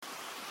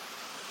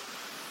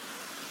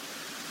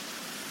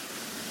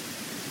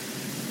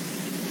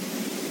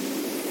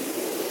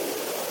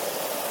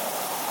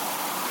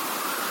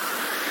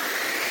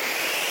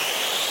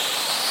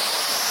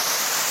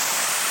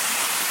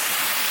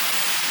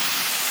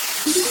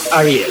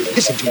Ariel,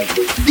 listen to me.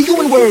 The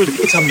human world,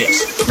 it's a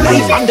mess.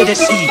 Life under the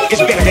sea is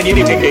better than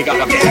anything they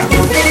got up there.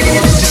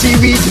 The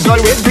seaweed is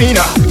always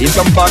greener in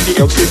somebody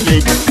else's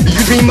lake.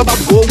 You dream about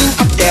going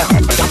up there,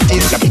 but that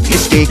is a big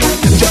mistake.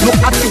 Just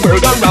look at the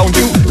world around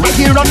you, right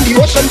here on the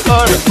ocean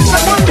floor.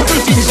 Some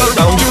wonderful things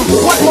around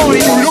you. What more are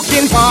you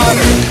looking for?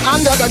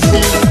 Under the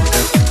sea,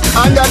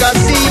 under the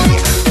sea.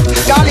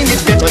 Darling,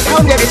 it's better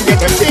down there, it's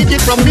better. Take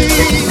it from me.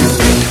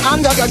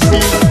 Under the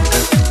sea,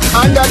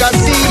 under the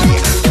sea.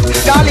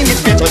 Darling, it's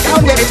better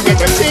down there, it's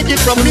better. Take it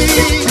from me.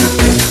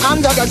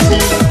 Under the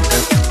sea,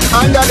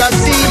 under the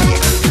sea.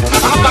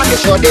 Up on the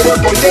shore, they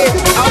work all day.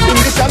 Out in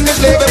the sun, they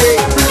slave away.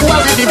 Who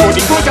are the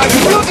devoted? What are you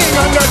floating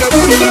under the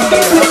sea?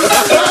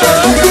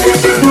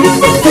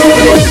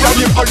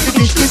 All the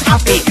fish is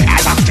happy,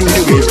 as after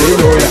the waves they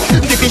roll.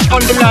 The fish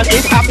on the land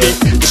is happy,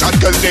 the shot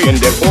cause they in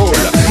the bowl.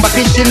 But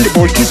fish in the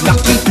bowl is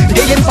lucky,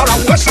 they in for a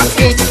worse of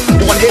fate.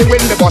 One day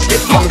when the boss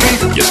gets hungry,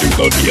 yes, you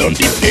go beyond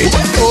the plate.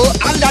 Oh,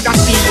 under the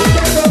sea,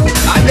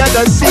 under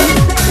the sea.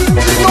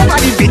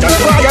 Nobody beat us,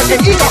 fry us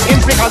and eat us in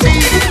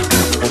fricassee.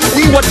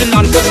 We what the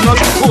land does not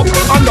cook.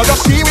 Under the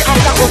sea we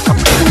have the hook.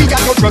 We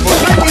got no trouble.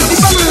 It's the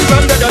bubbles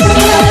under the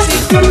sea.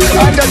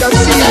 Under the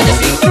sea.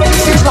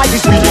 Seems like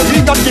this video we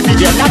got the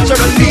video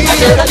naturally.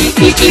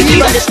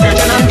 Even the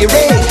sturgeon and the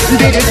ray,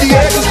 they did the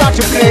air to start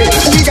to play.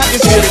 We got the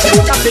spirit, we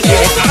got the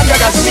air. Under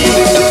the sea.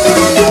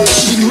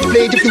 You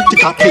play the flute, the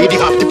cop, play the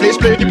harp, the bass,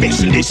 play the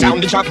bass, and the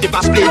sound, the chop, the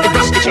bass, play the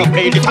brass, the chop,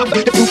 play the top.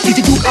 The flute is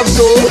the duke of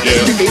soul.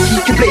 The bass, he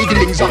can play the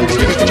lings on the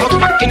strings, the chop,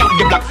 backing up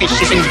the blackfish,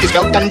 he sings the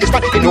spell and the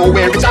spot. You know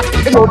where it's at.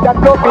 You know that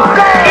love is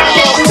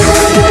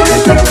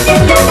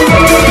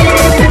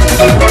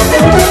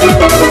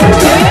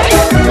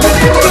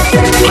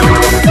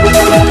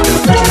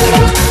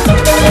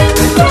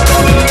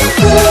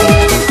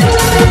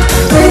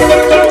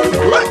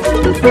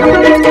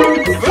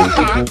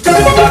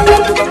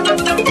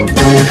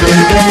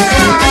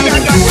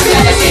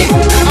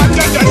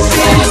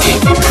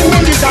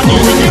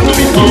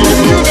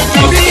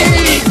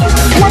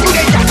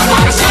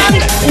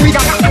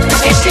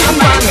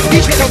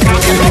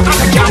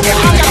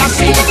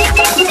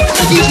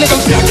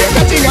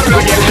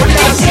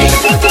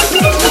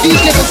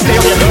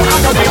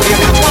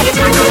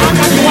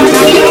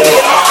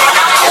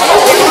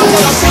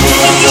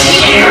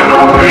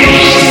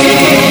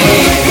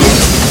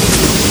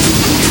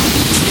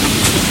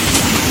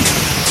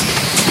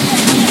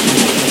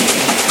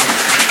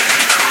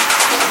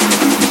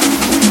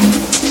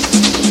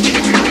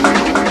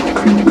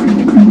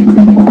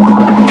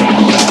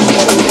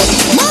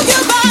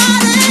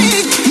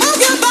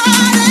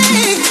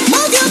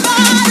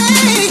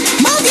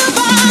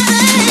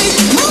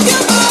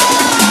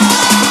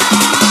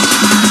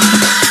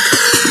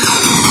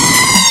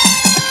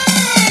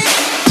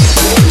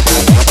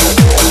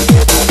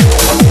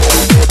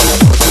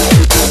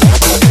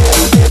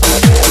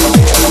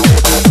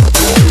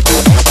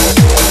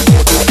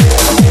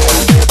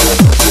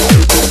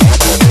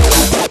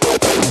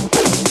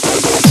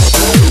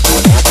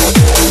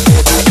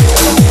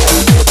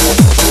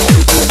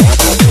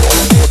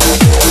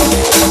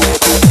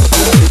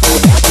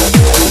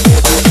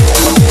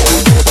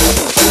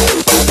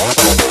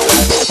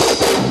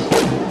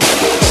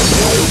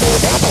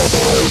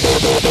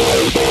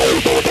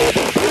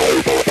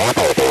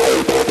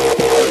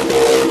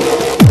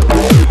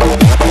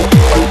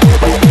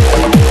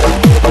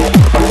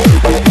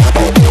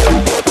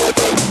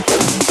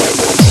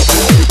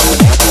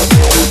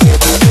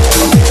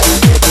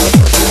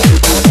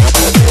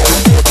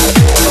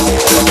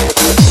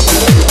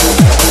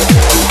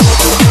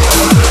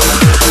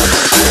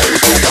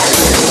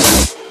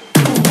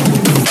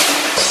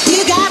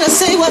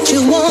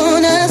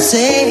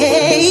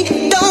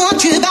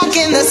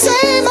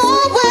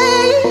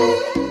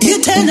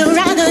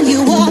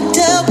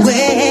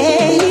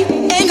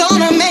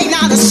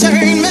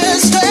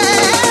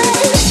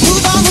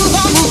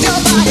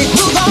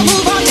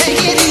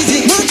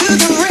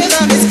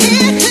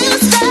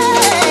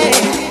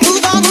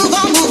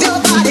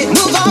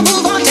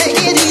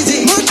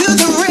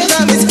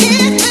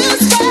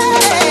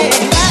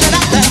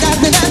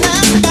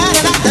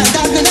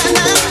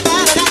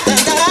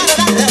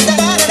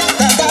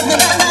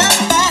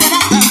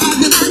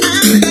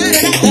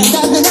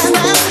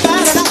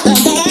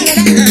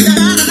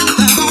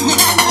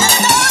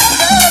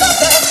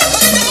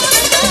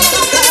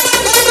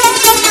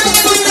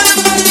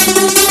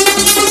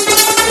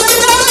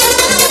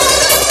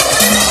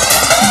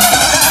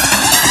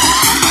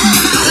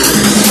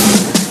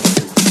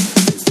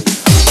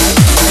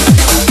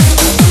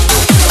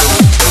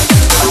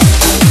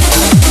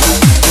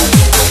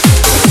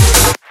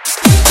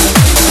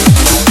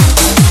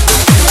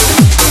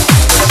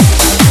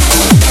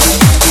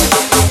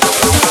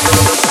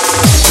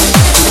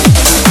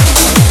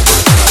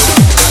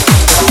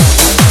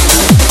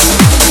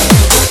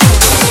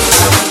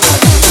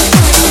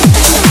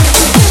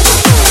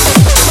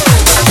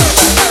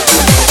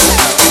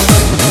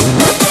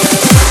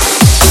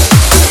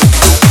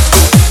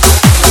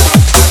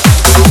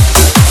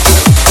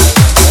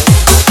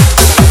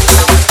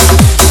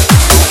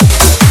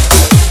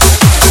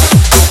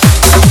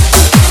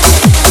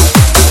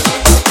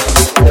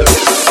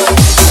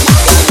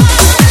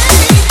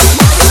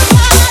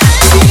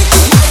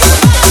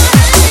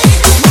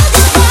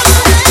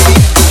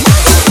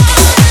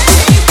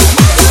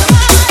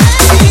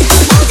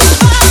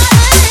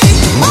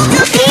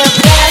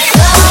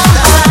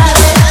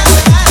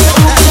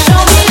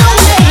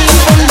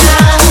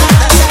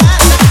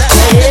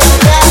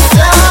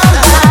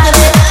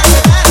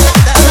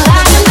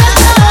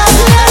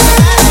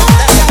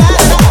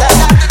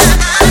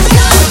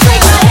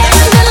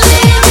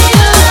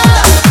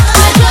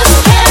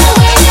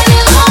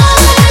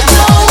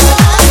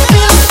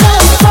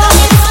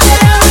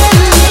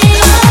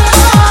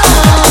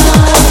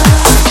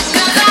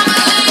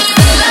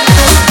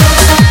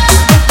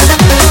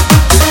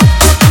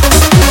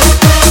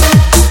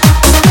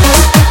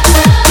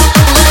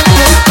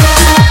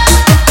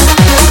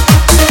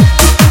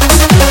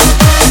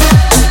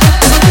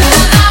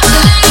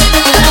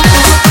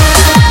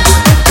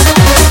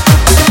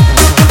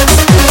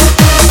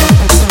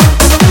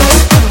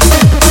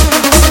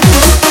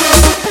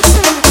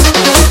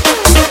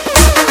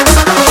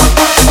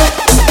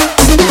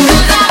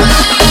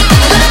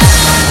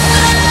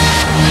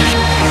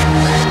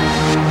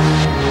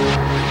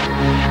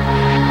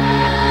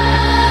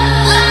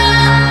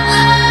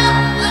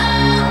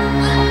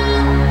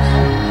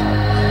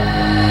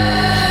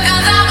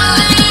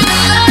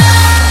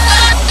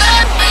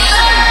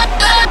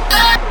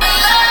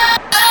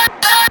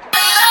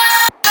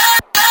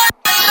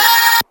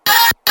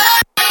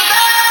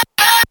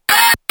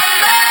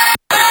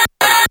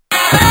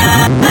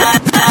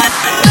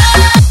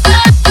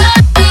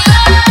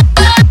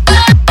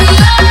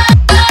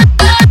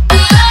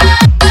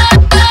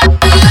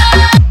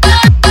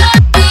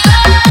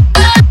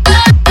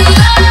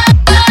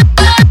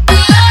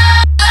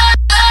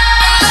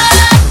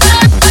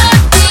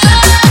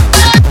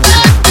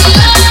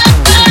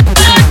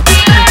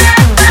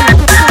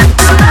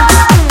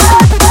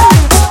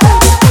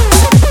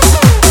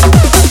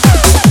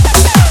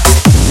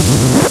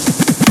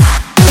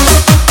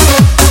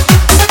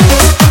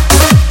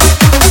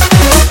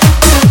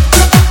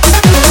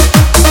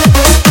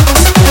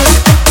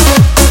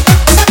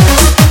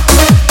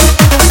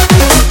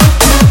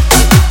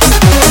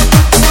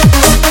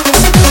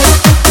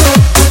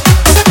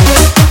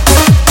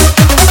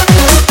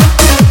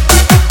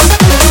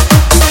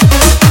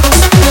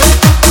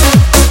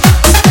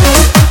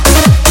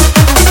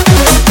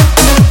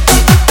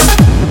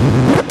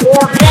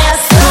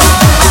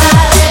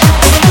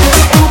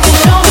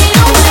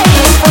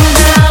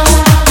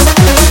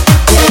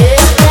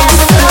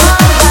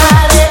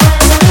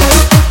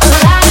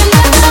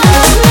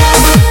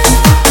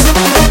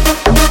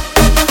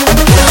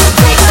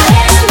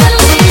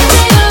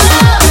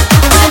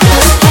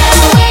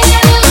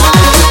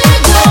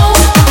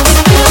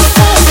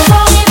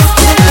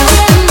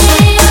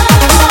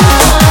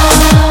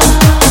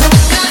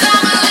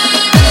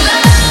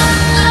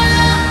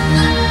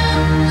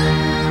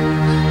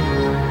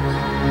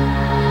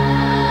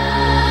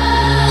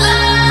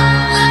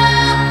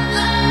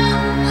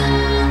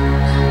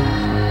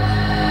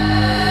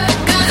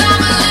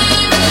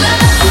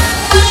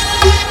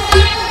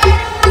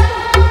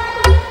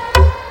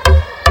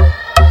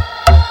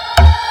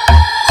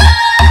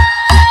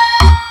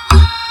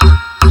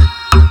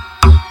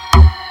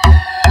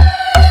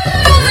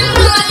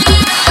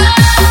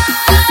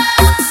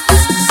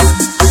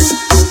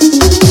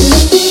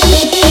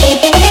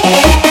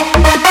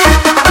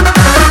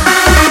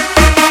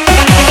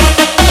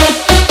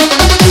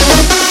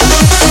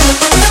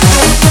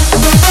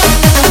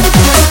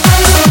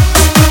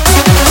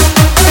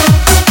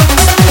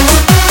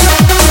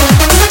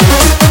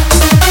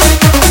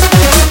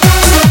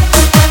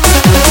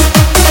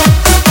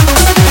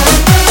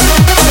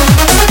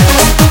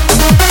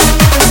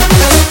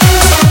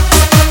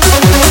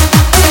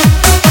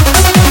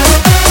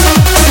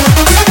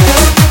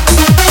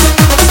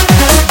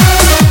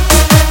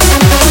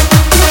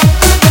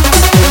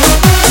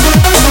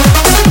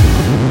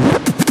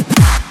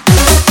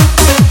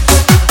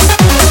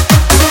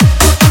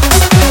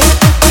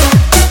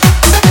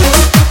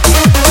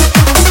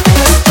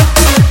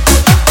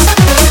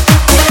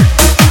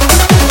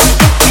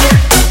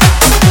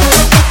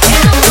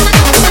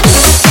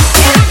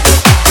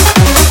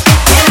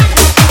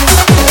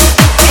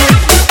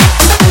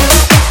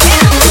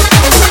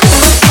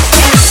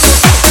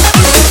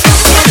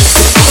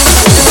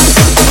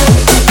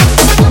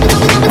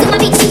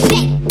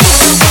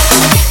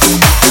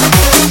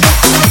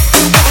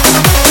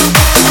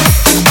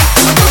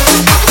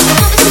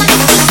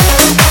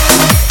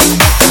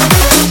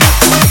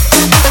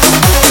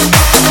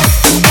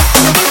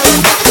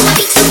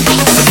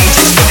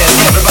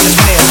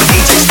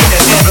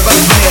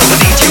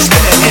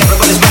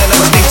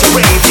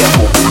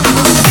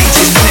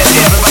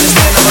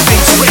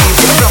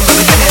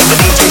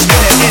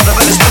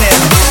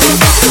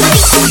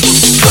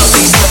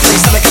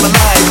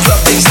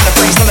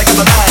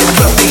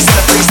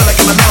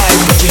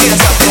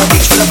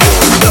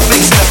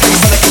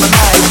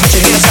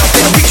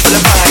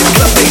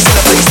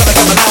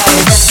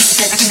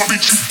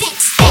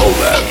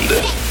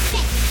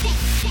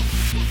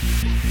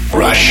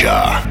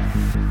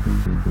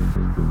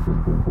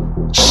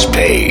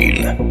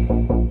Cain,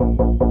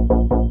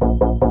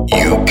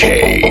 UK.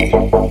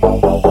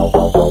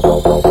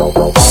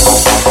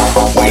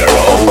 We are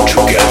all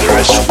together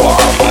as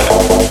one.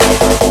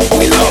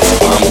 We love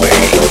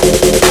pumping.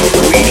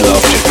 We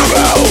love the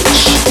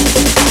crowds.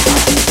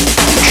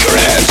 Put your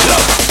hands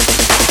up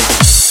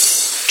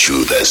to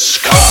the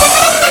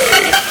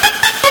sky.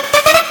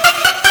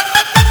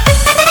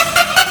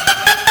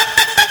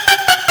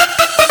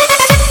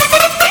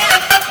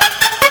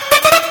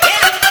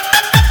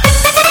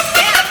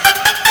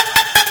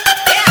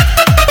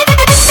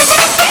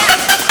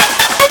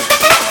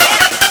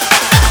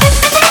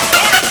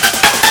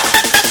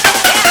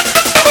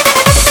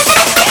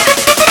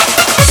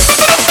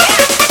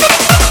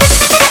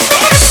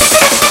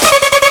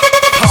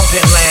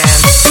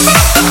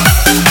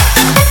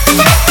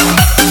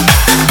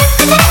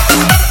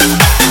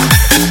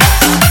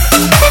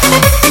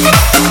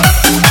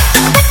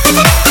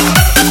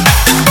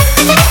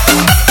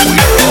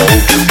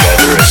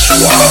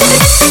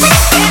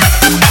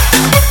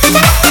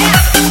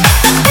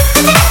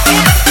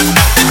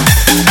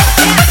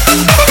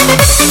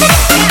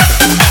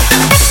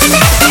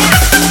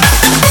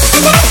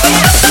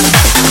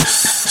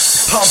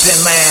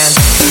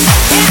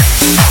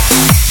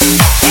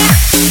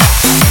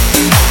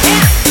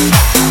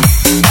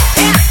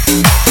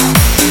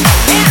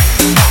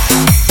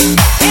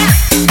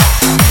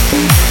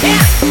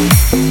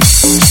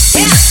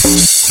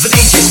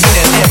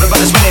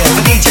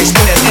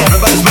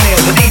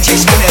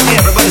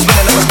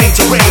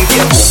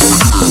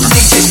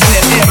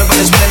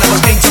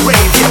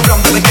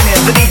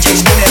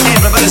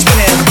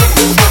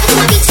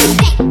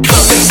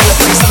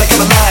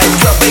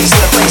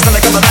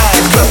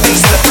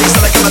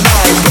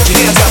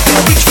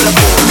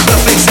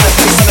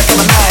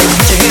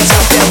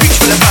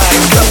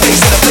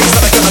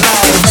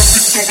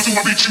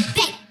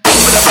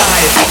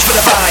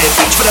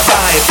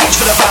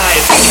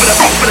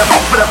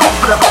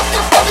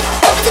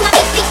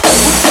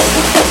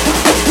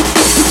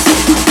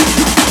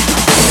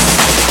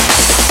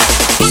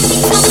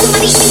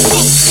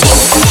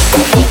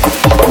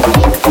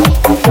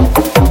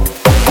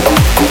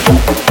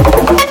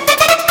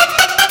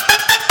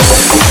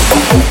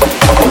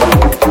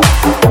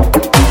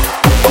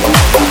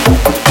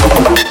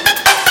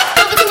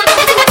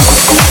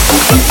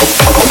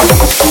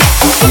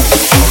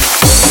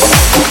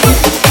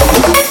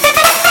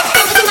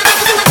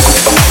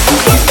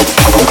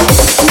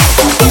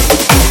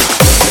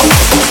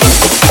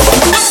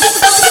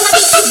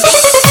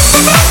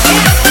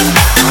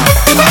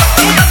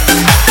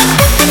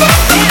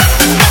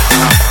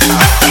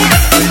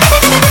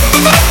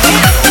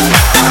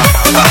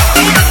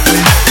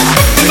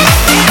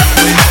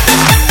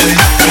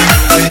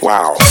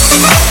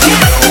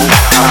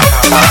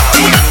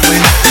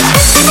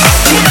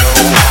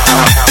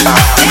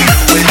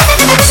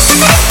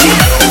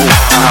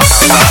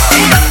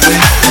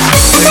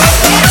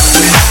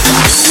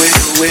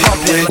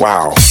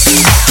 Wow.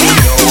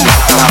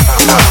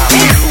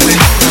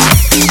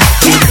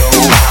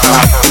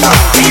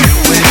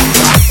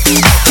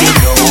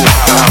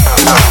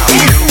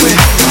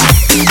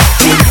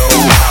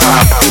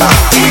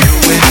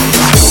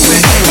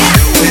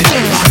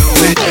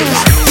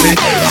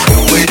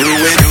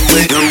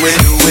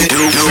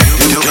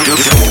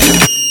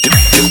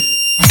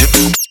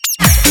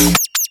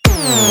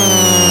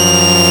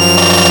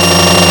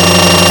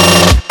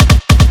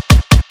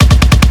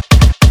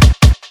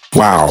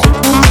 Wow.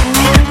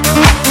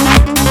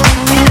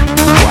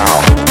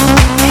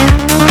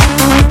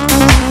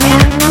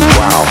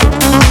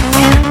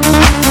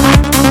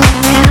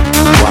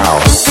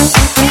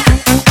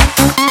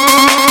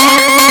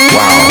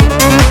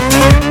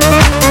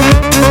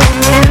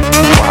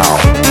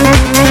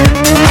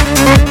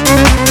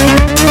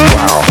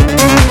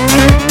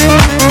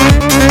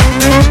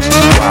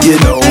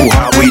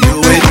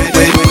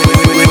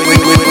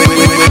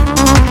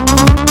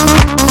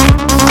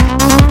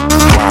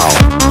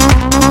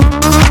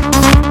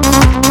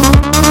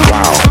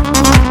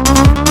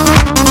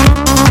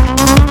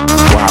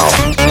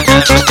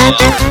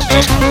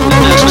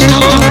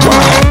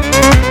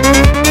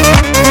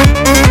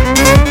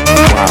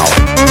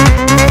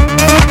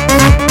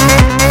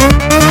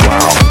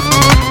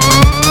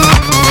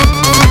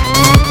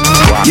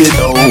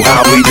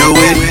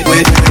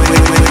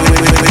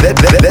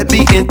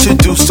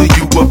 Introduce to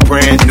you a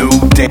brand new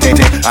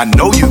dance. I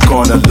know you're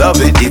gonna love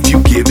it if you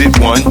give it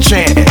one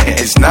chance.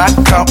 It's not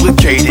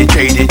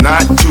complicated,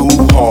 not too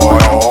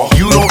hard.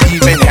 You don't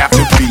even have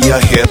to be a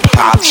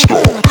hip-hop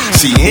star.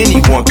 See,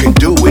 anyone can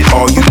do it,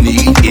 all you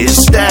need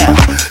is style.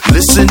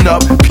 Listen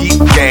up, peep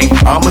gang,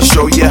 I'ma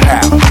show you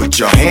how. Put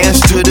your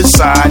hands to the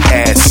side,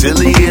 as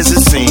silly as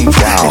it seems.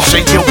 Wow. And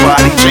shake your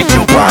body, shake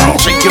your body,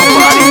 shake your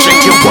body,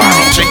 shake your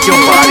body, shake your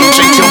body,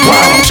 shake your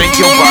body, shake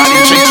your body,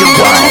 shake your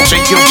body,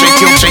 shake your,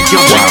 shake your, shake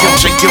your, shake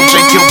your, shake your,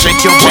 shake your,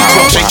 shake your, shake your,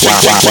 shake your, shake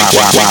your.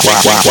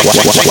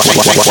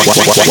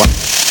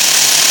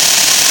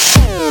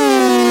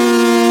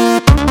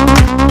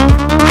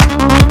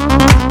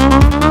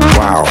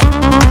 Wow.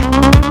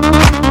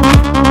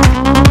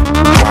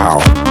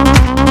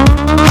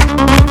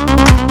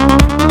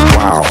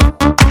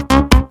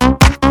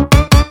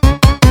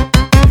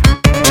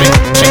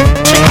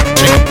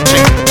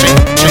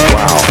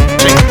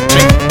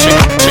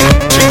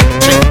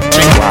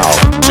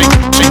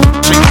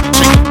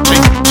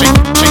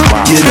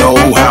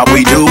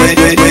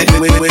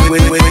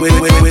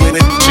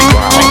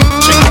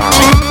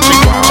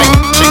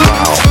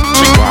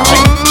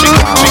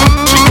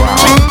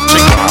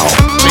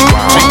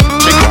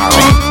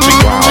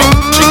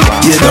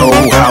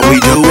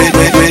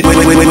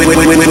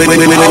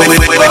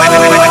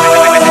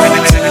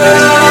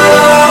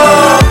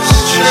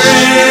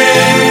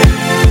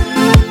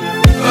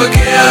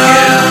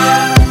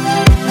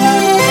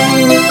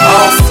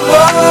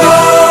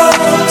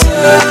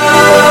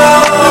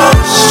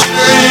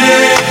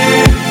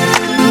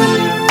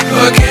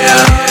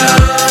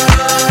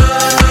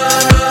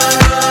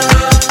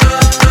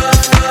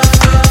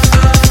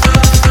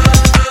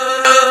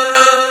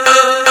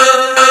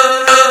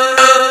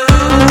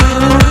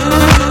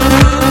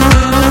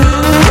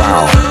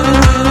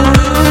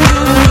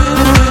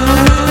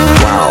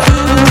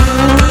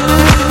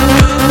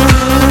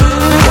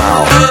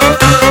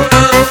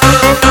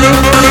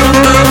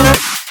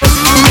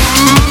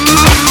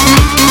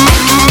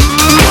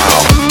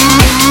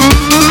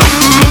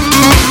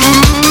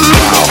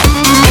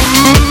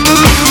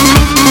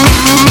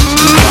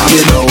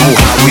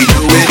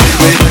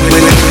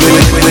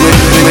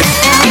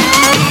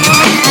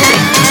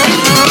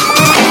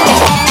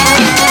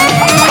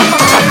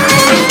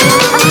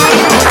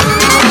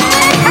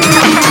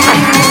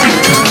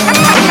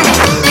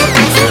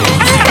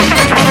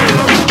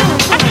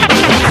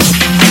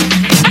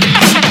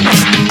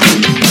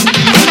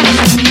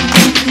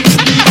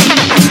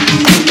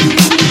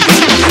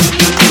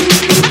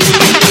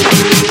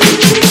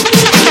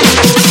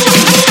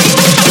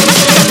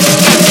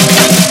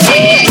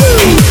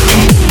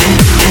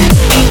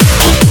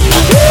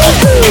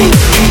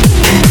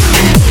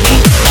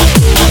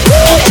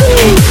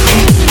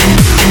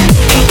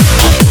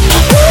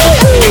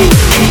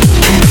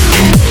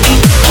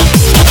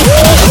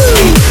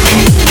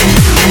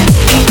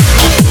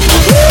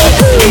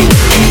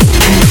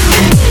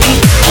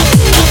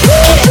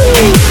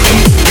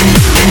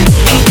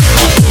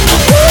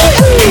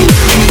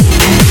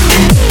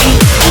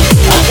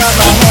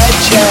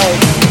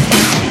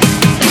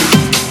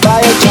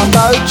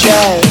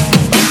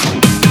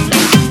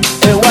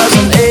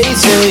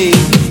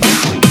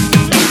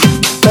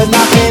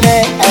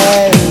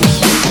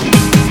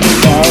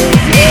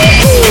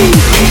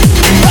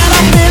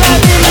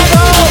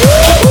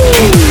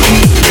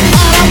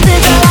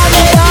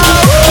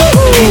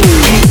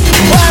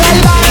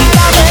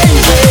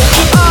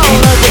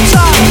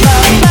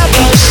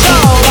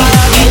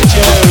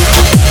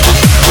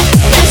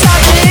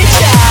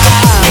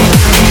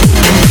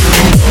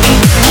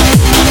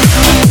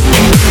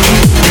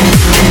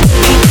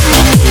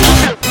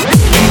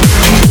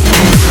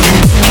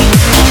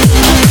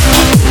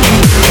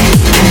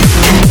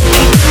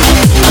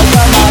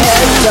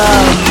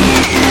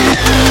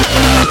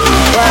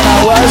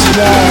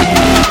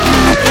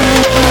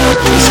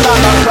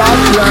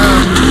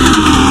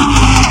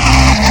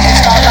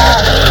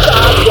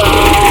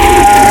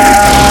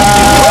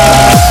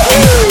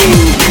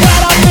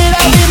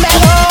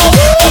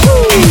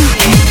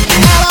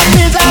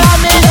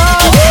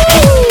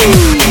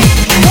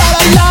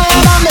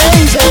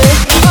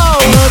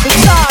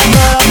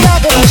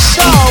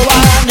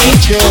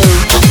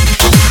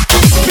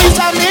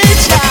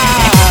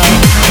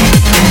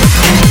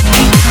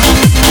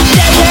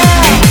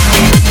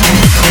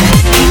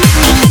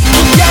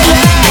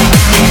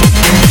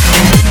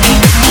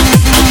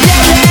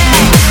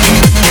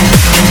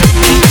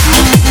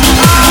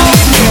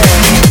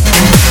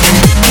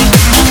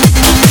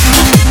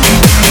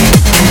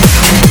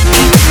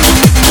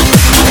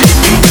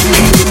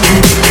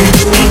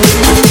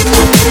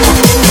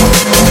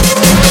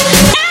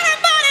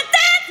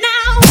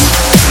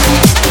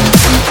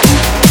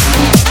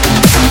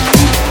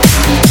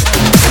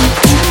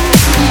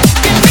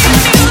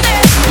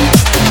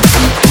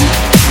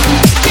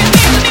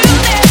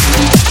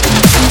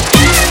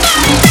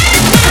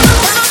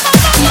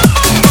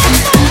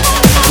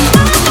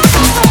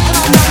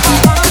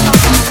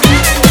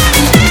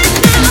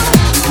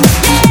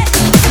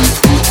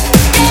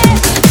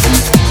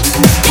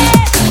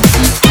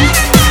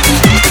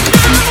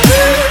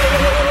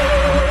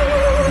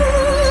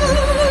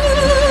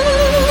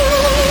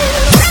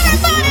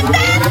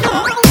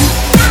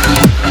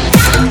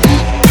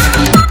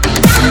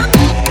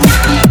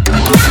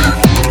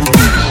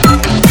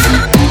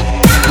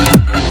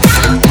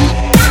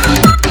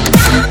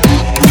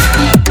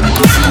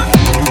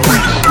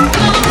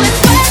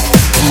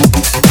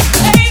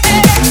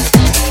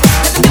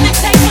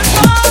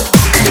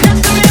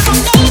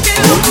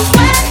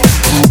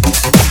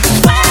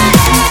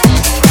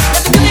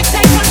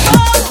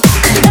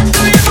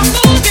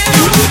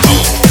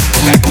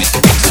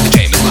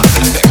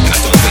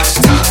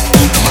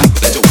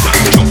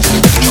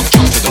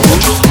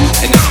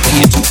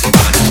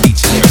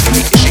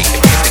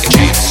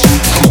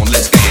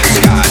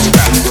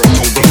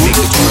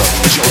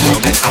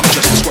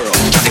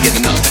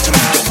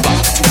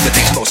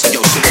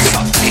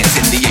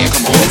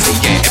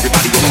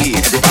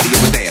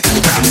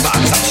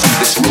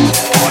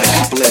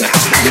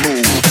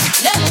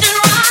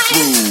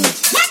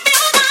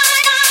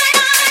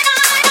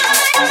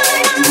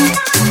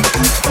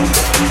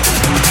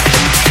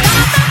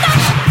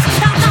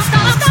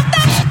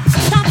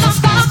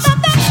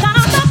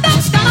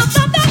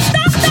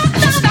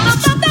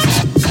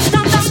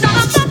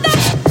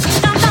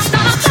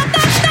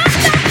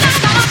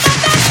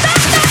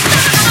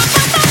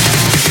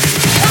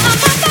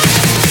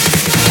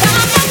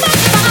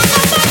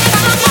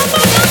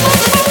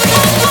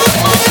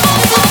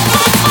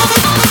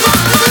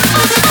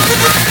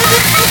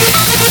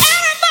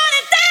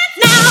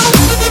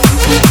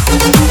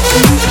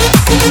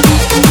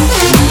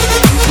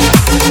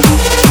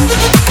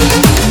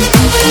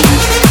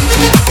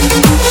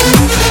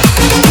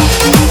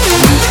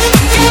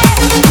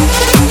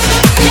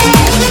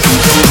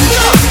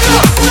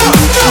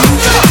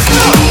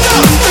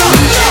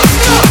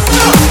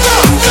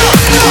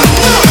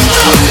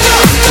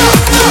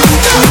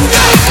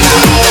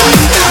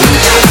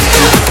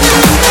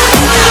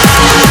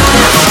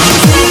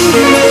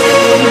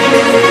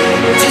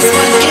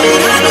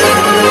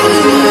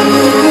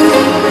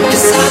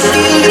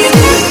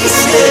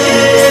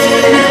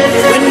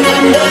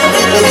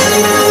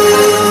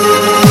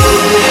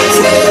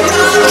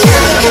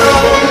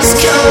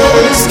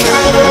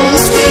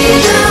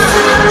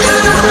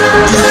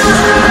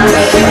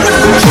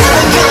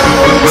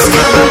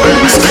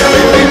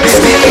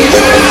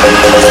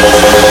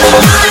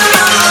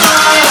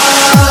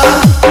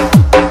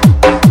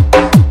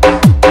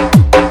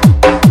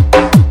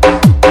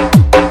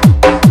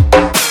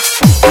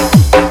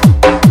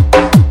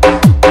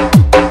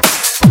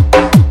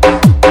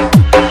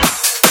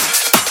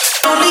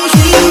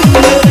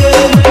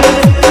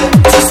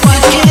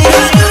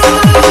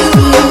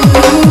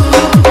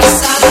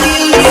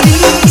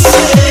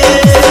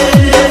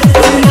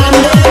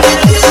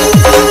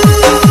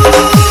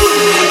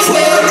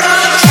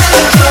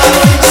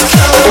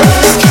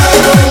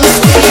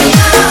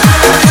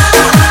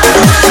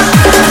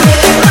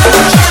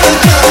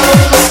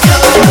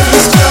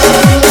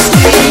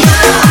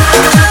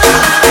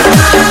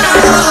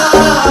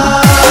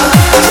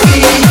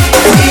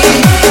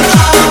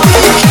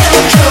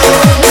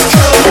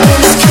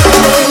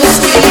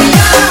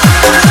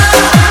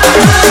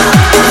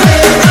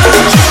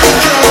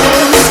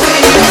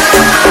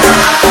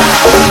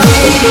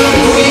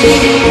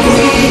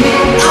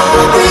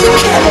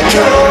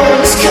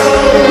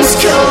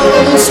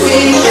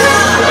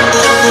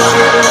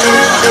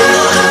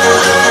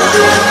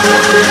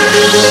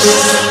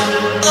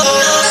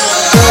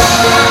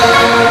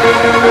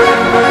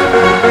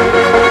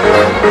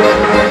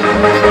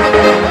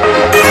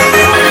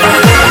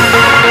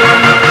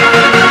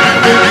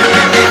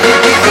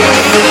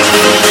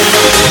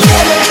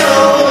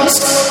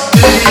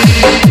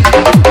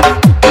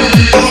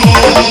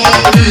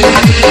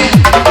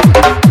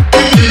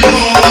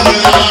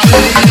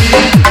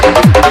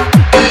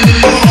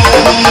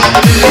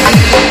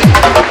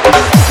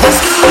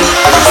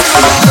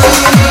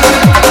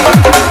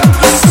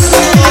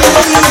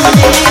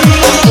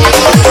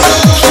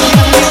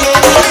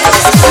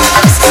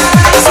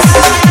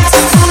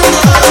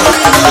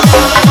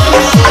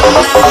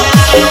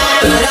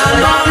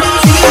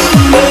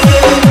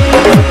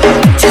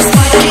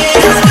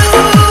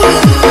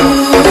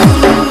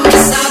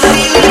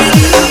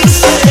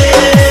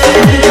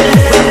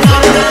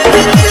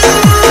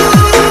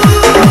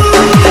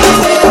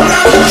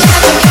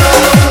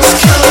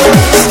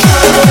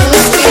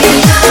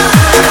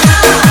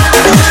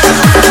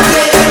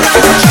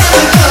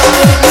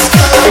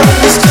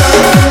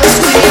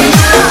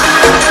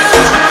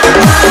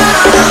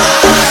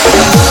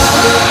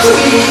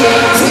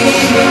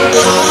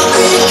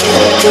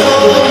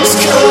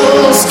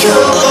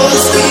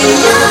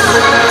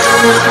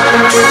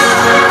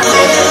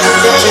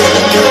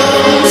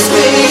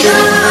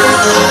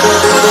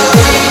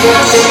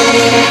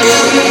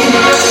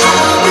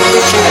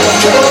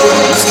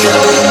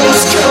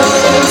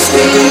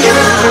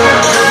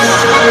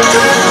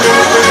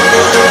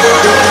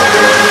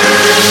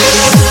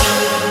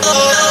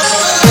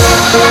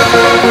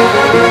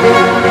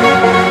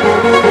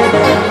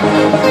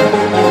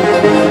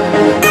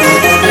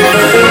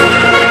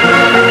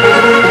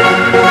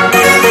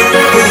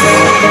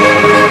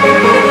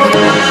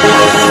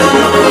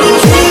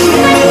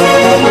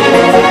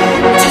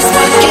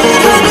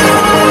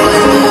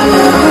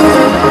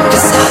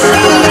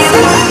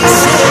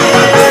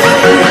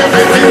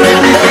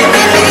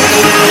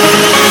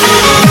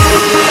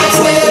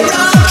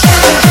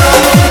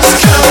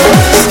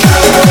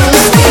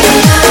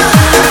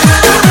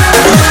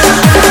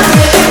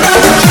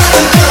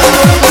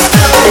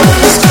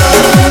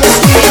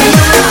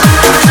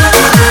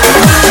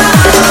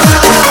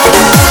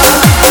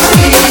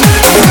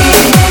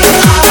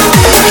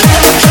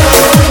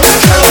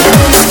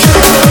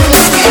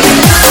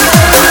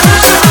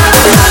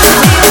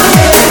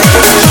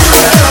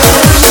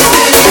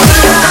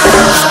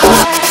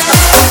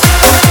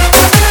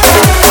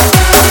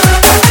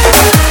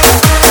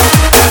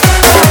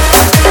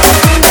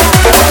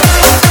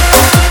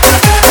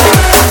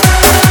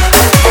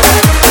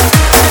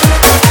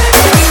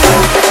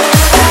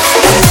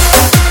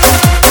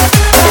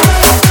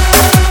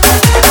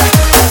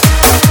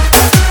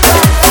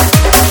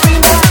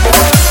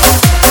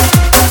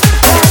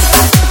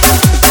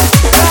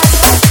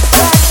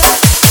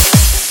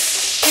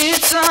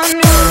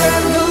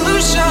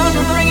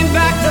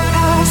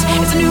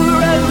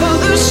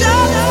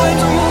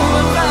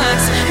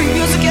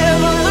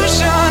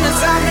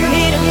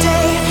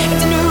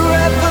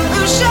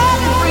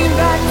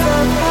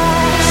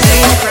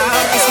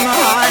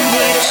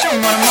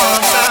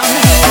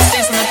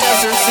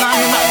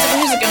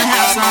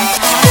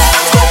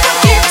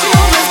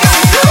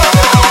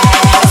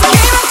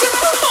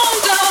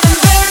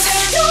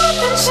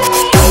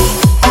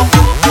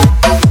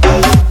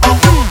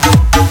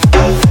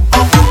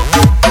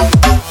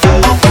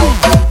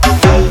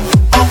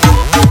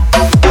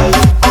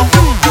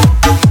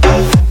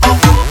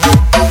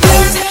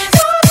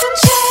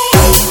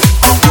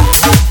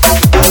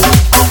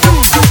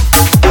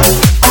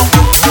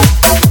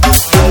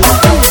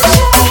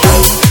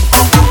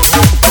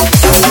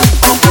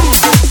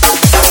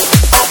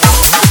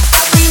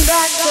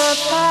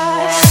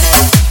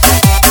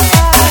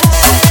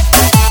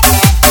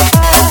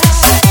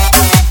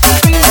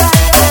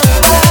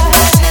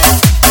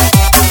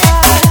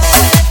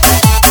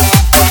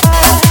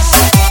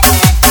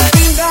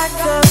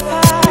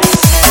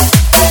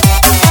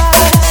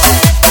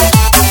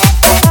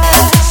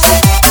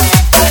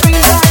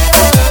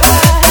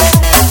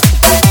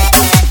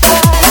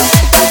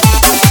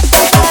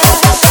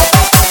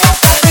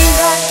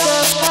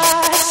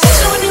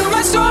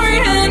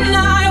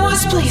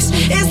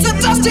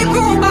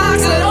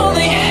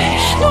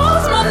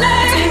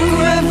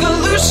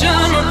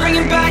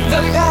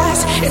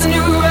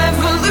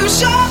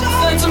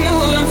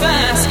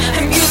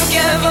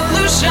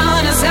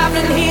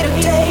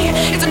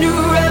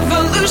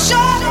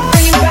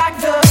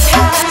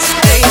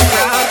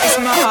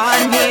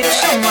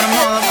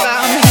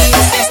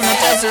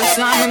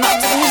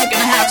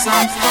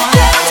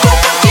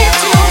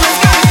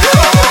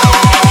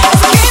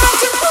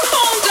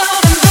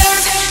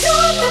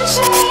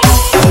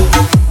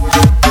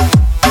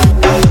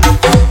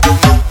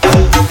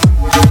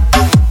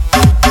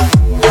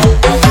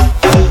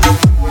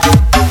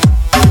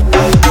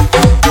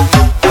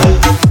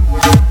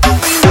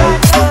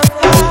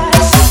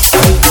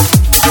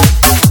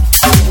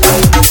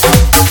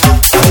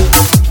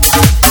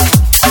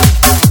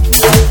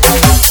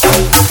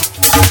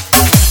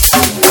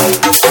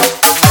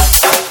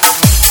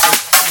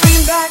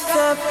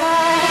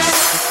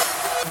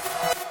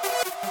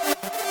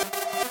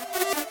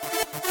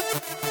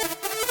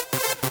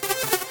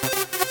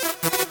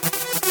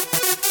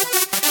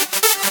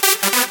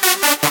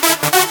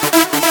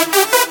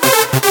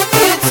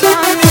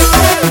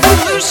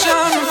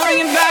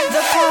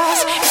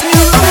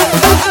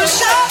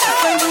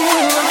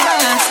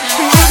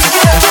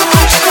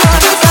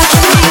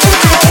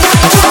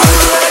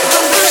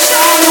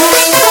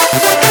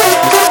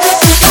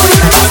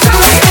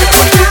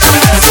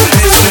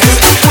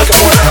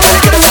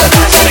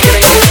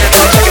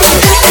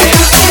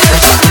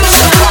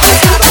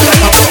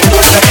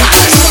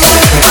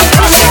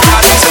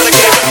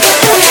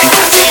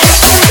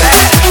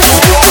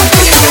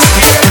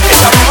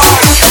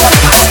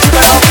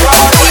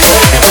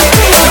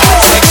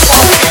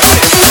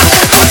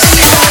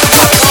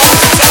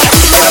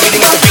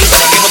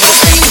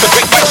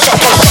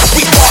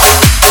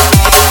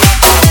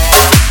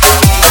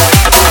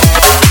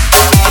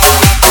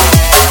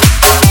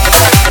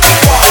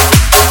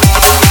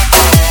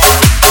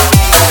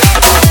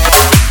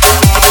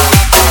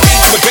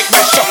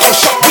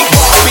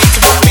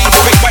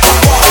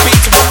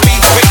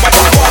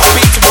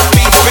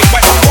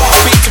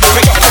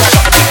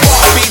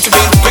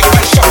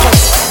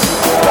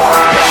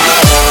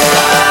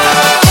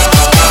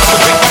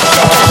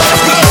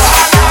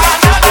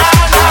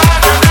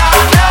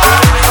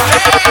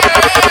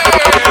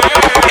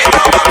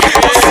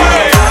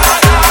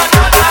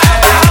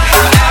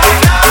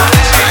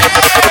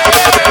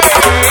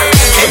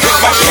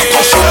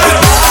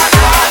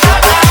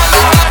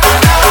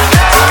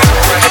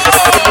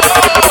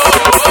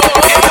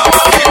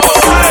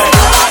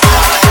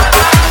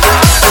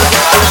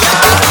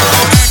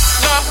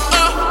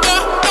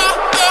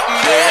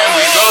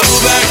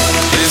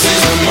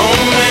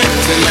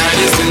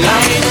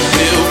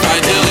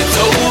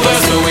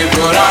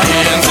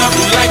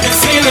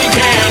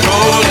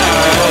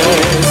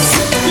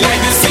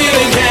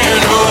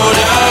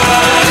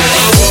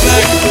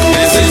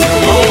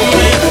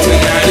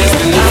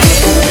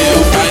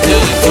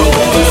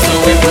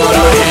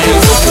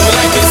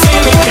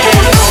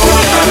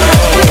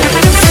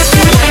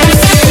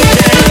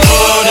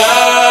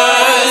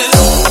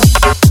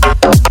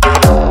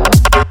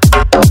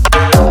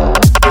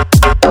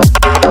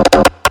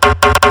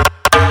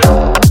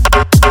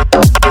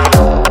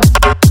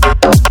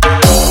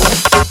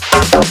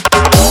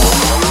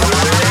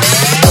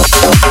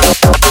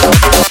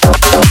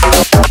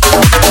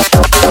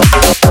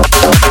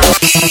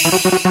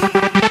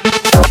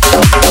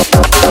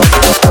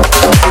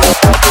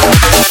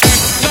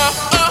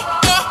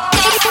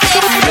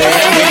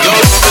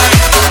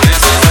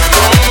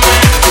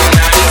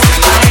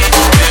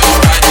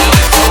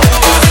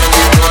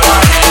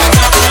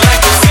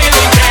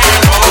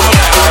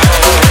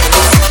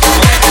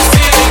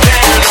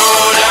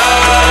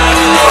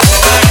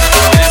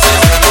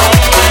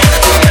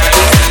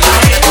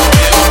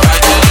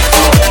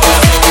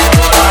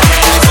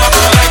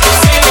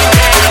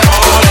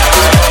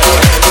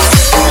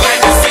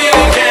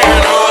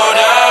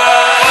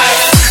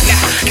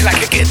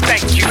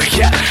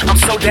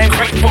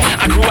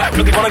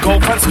 really wanna go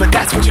fronts, but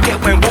that's what you get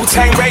when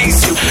Wu-Tang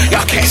raised you.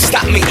 Y'all can't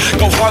stop me.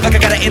 Go hard like I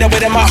got an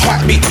 808 in my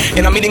heartbeat.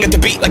 And I'm eating at the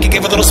beat like it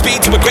gave a little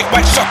speed to a great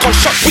white shark on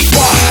shark. We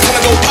walk,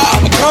 gonna go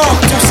up, come.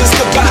 Deuces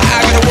goodbye,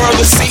 I got the world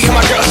to see.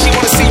 My girl, she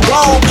wanna see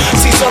Rome.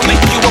 Caesar make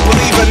you a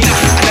believer.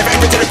 Nah, I never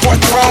ever did a fourth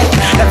throne.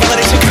 That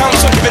validation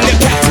comes from giving it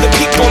back to the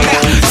people.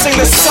 Now sing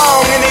the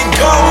song and it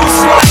goes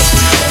like,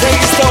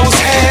 raise those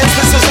hands,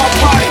 this is our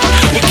party.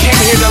 We came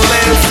here to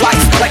live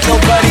life like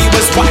nobody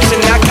was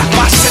watching. I got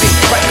my city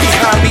right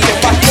behind me.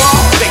 If I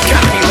fall, they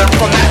got me. Learn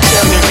from that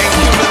failure and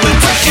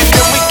humility, and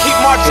then we keep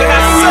marching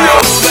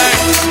ourselves.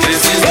 This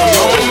is the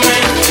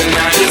moment,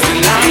 tonight is the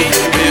night.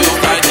 We'll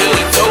fight till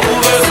it's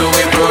over, so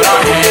we put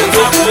our hands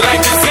up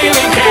like the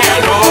ceiling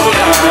can't hold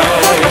us.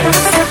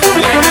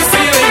 Like the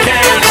ceiling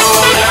can't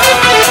hold us.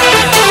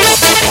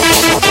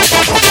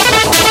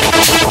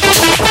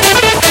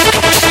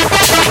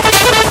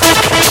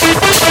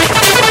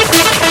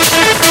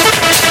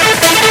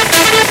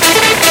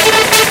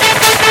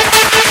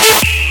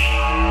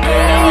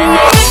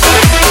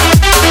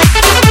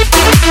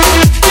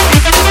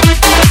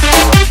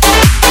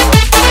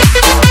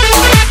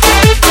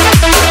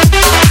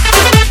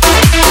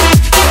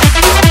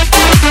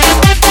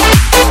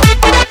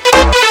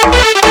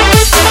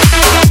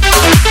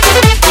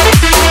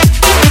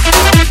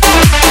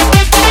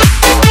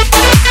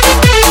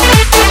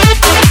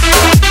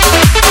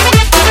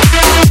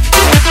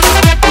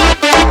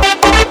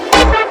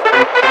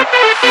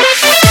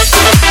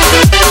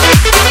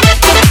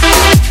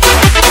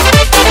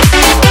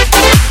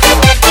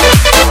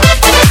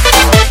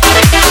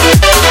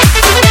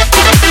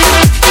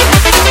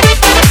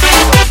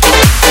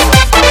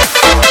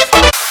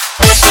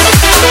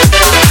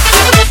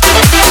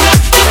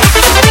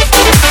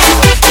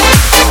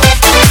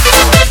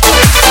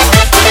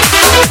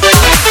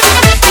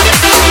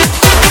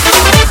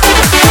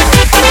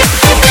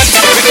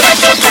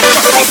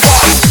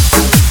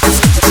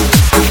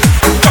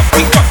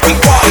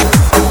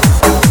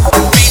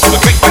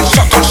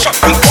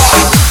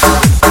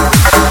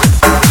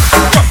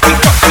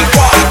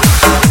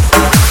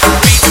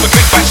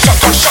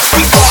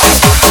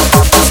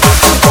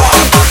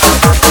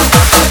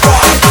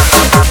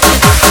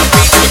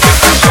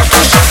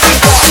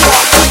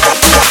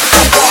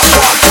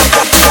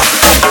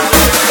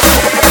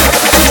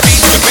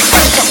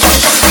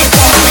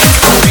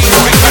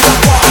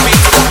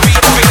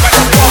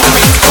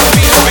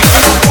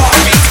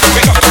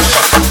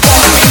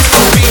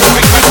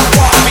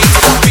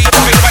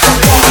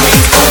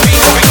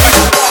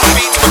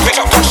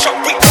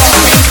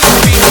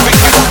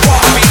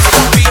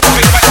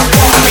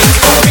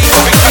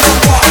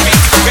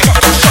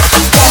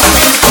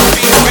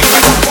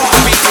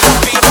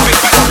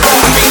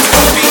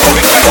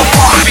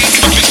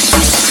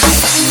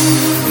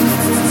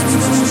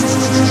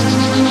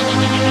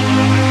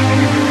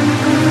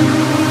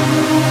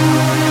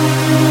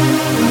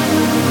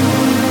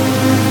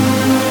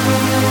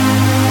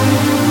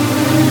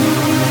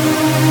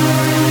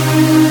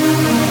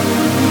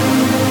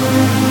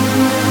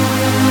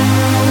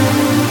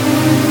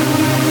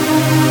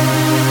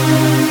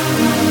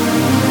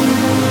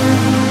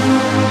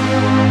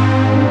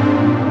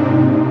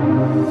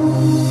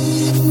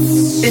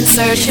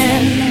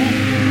 Searching,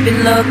 been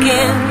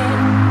looking,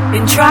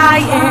 been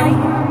trying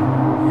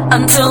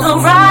until the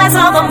rise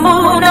of the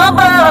moon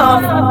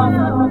above.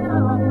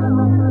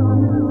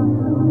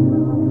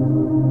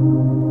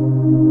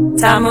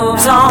 Time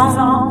moves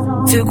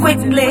on too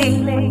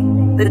quickly,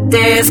 the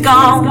day is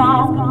gone.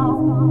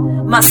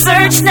 My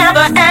search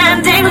never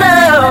ending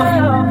love.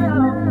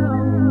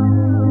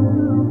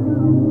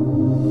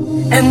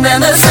 And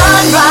then the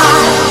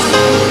sunrise,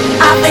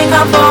 I think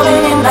I'm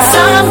falling in the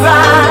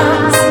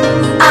sunrise.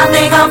 I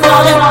think I'm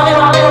falling.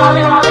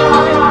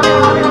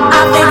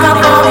 I think I'm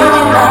falling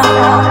in love.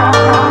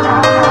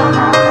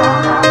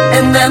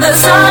 And then the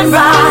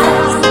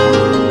sunrise.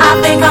 I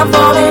think I'm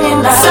falling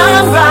in love.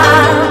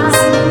 Sunrise.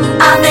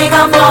 I think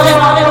I'm falling.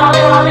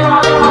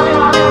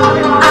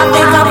 I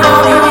think I'm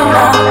falling in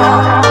love.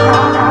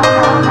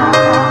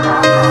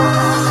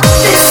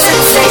 This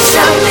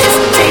sensation is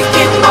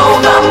taking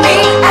over me.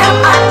 Am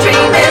I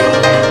dreaming?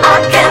 I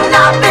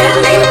cannot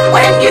believe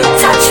when you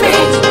touch me.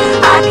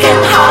 I can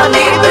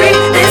hardly breathe.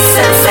 This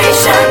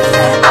sensation,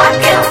 I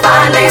can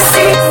finally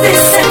see. This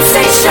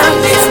sensation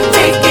is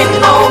taking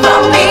over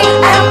me.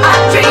 Am I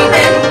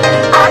dreaming?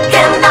 I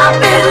cannot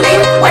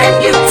believe when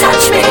you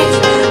touch me.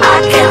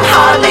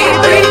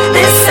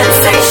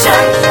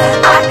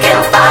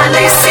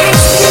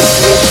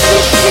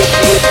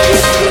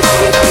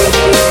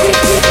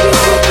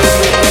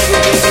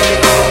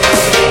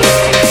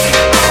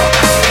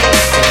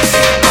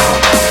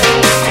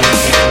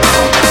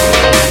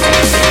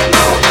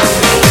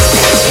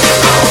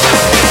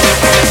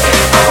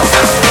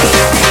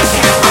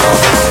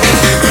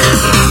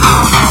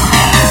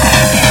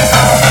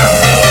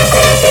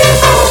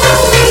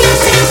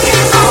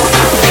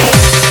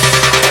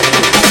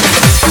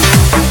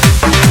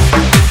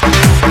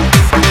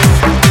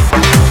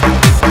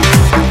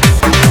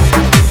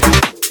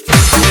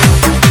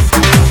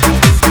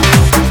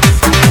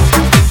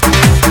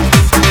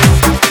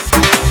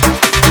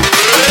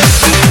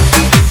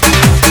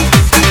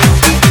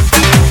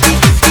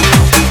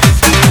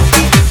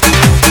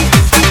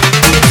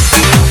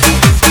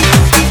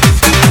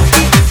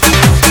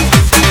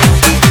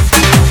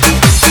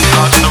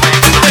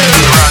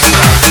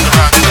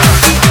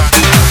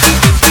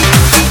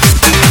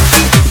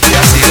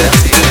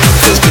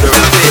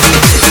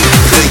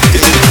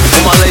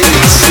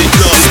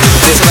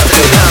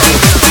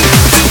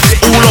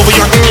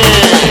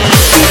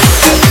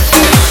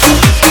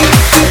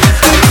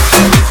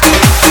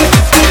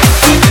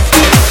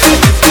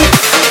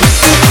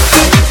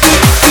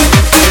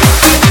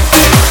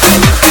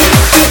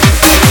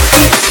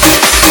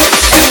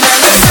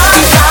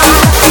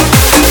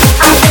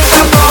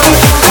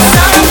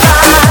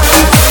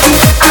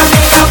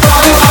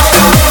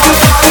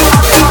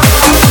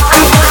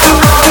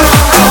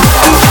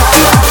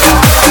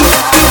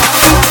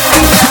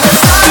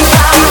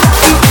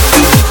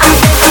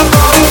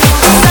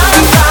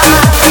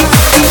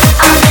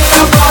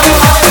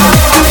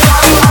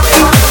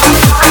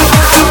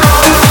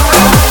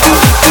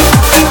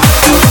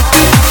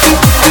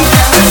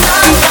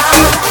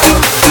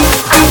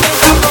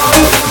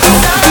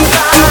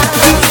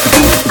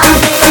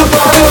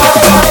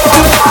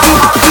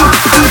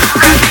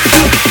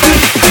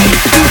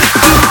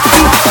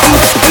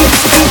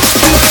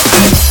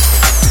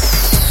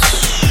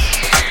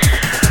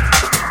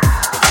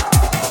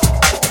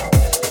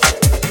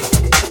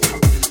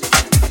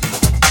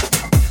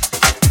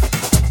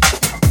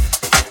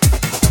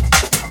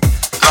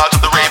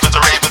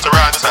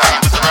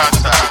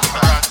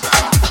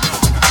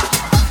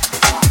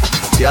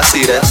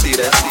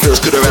 Feels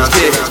good around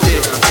here.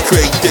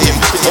 Great day.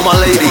 All my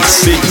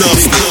ladies, big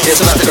nasty. It's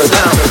about to go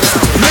down.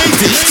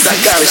 Ladies, that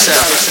garage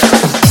sound.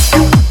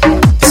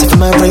 Is it for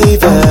my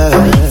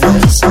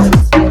ravers?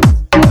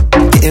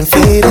 Getting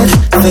faded,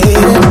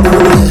 faded.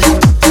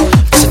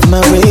 Is it for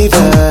my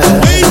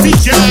ravers? Baby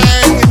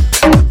gang.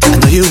 I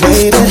know you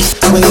waited.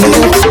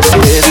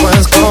 This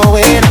one's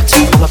going out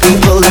to all my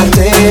people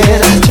locked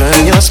in.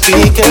 Turn your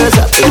speakers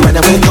up, and right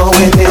now we're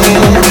going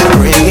in.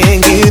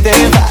 Bringing you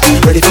them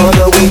vibes, ready for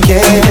the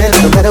weekend.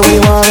 No matter where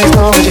you are, as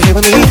long as you're here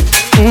with me.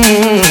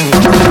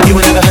 You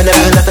ain't never heard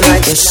nothing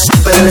like this.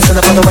 Better listen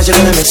up, otherwise you're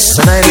gonna miss.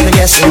 And I ain't even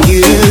guessing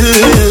you.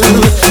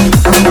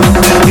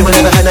 You ain't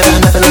never heard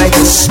nothing like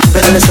this.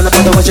 Better listen up,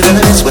 otherwise you're gonna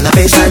miss. When the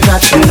bassline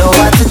drops, you know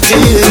what to do.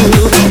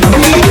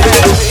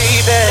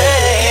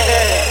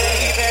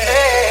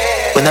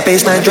 When the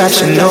bassline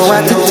drops, you know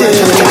what to do.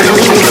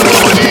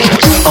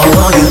 All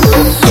on you,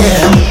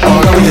 yeah,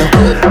 all over you.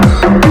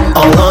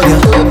 All on you,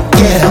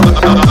 yeah.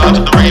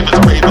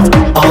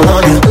 All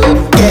on you,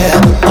 yeah,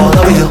 all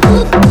over you.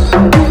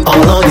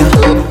 All on you,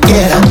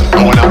 yeah.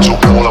 Going out to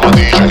all of my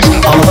DJs.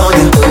 All on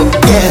you,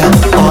 yeah,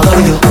 all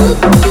over you.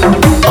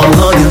 All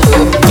on you,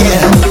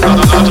 yeah.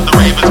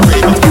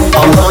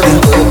 All on you,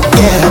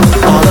 yeah,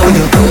 all over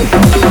you.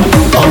 All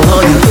on you,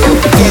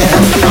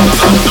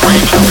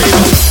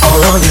 yeah.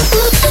 All on you,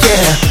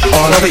 yeah,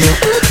 all over you.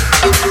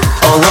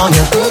 All on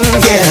you,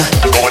 yeah.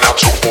 Going out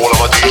to all of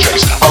my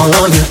DJs. All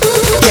on you,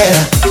 yeah,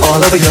 all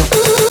over you.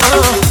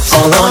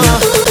 All on you,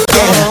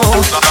 yeah.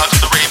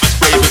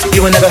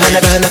 You ain't never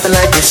heard nothing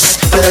like this.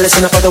 Better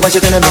listen up, otherwise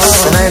you're gonna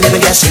miss. And I ain't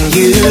even guessing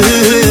you.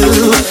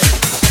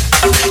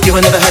 You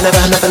ain't never heard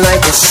nothing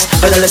like this.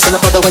 Better listen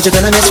up, otherwise you're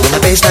gonna miss. When the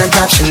bassline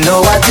drops, you know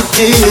what to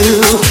do.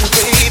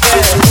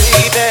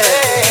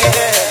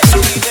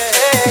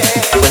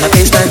 When the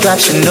bassline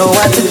drops, you know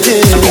what to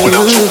do. Going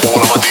out to all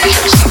of my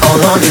DJs.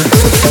 All on you,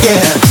 yeah,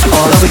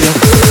 all over you.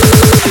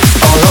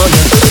 All on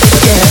you,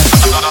 yeah.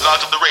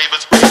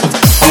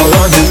 All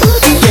on you,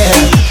 yeah,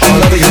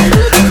 all over you.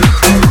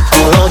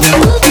 All on you,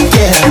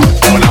 yeah.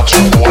 Going out to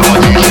all of my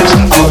DJs.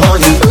 All on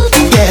you,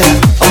 yeah,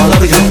 all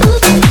over you.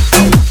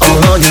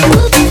 All on you,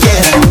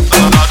 yeah.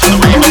 All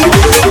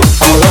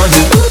on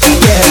you,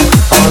 yeah,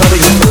 all over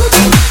you.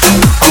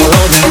 All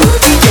on you,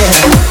 yeah.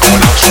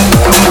 Going out to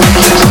all of my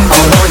DJs.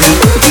 All on you,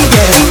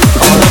 yeah,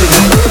 all over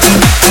you.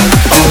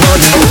 All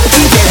on you,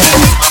 yeah.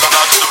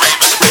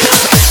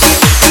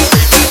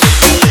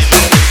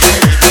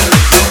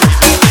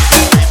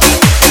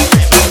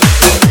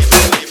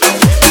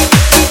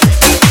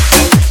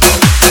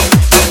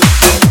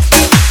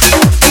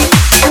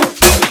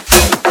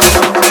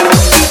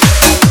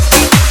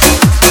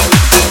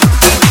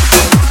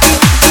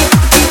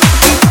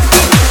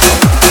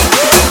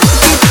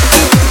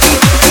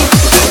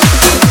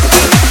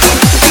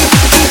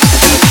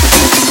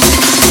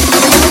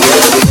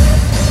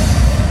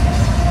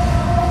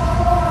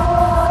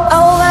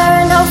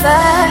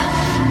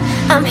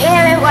 I'm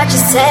hearing what you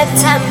said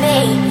to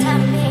me.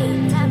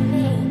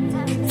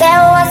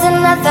 There was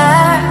another,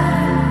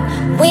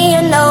 we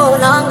are no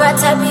longer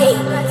to be.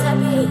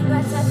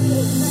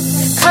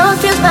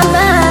 Confused my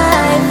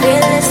mind,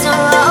 feeling so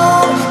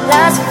wrong,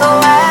 lost for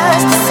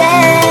words to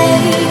say.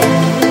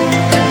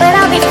 But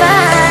I'll be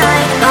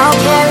fine, I'll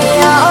carry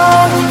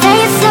on,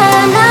 face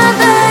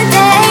another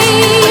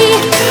day.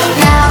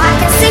 Now I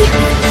can see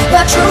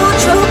your true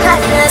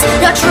colors,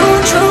 your true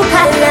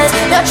colors,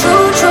 your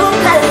true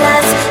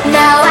colors.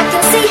 Now I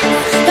can see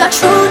your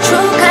true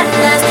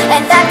colors,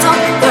 and that don't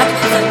work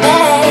for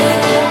me.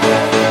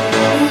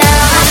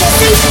 Now I can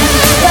see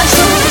your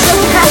true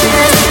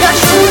colors, your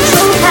true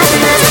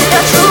colors,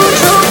 your true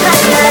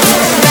colors.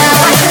 Now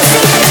I can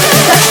see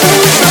your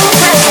true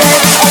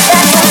colors, and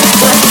that don't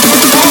work for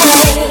me.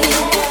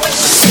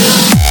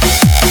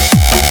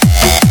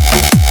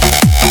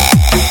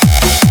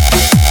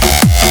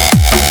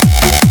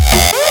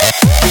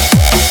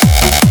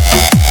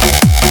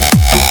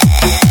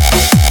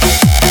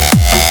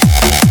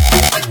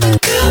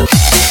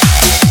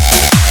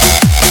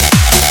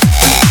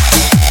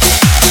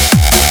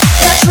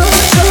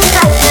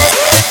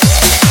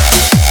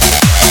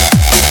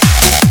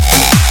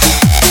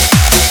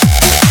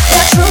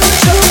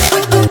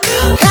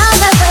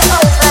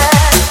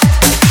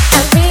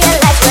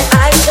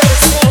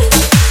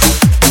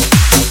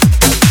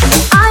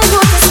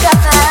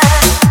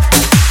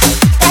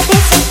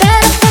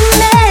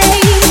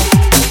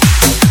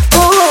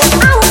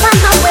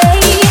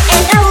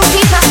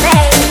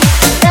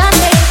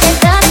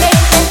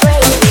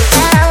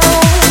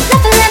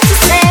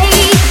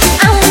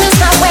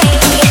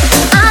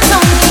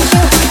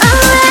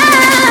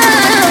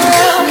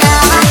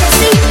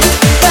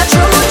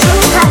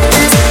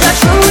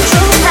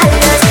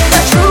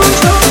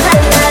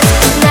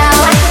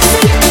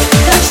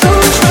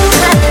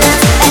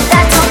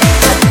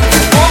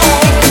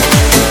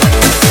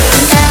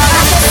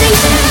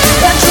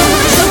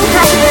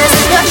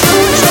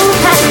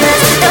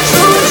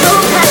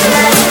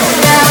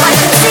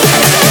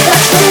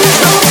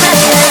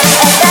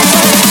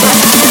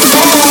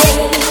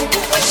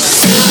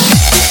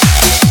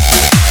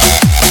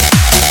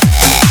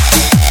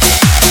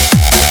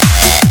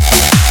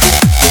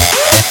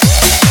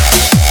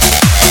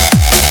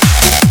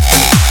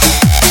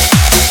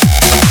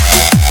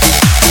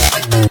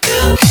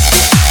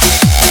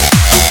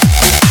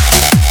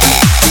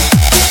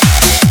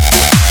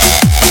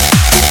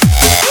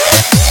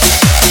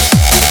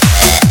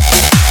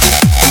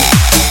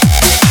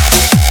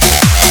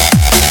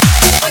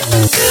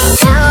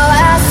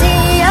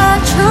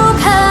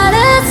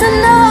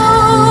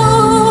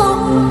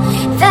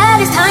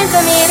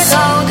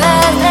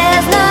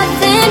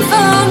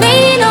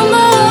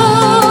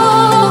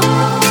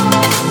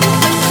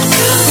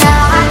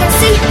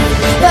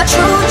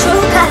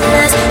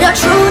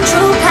 your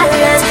true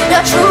colors,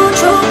 your true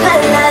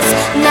colors.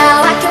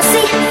 Now I can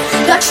see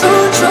your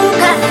true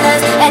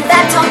colors, and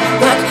that don't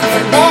work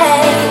for me.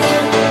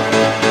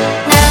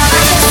 Now I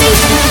can see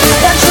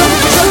your true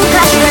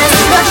colors,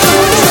 your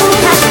true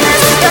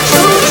colors, your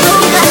true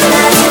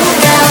colors.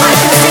 Now I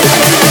can see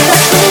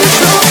your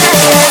true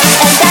colors,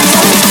 and that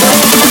don't work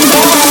for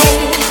me.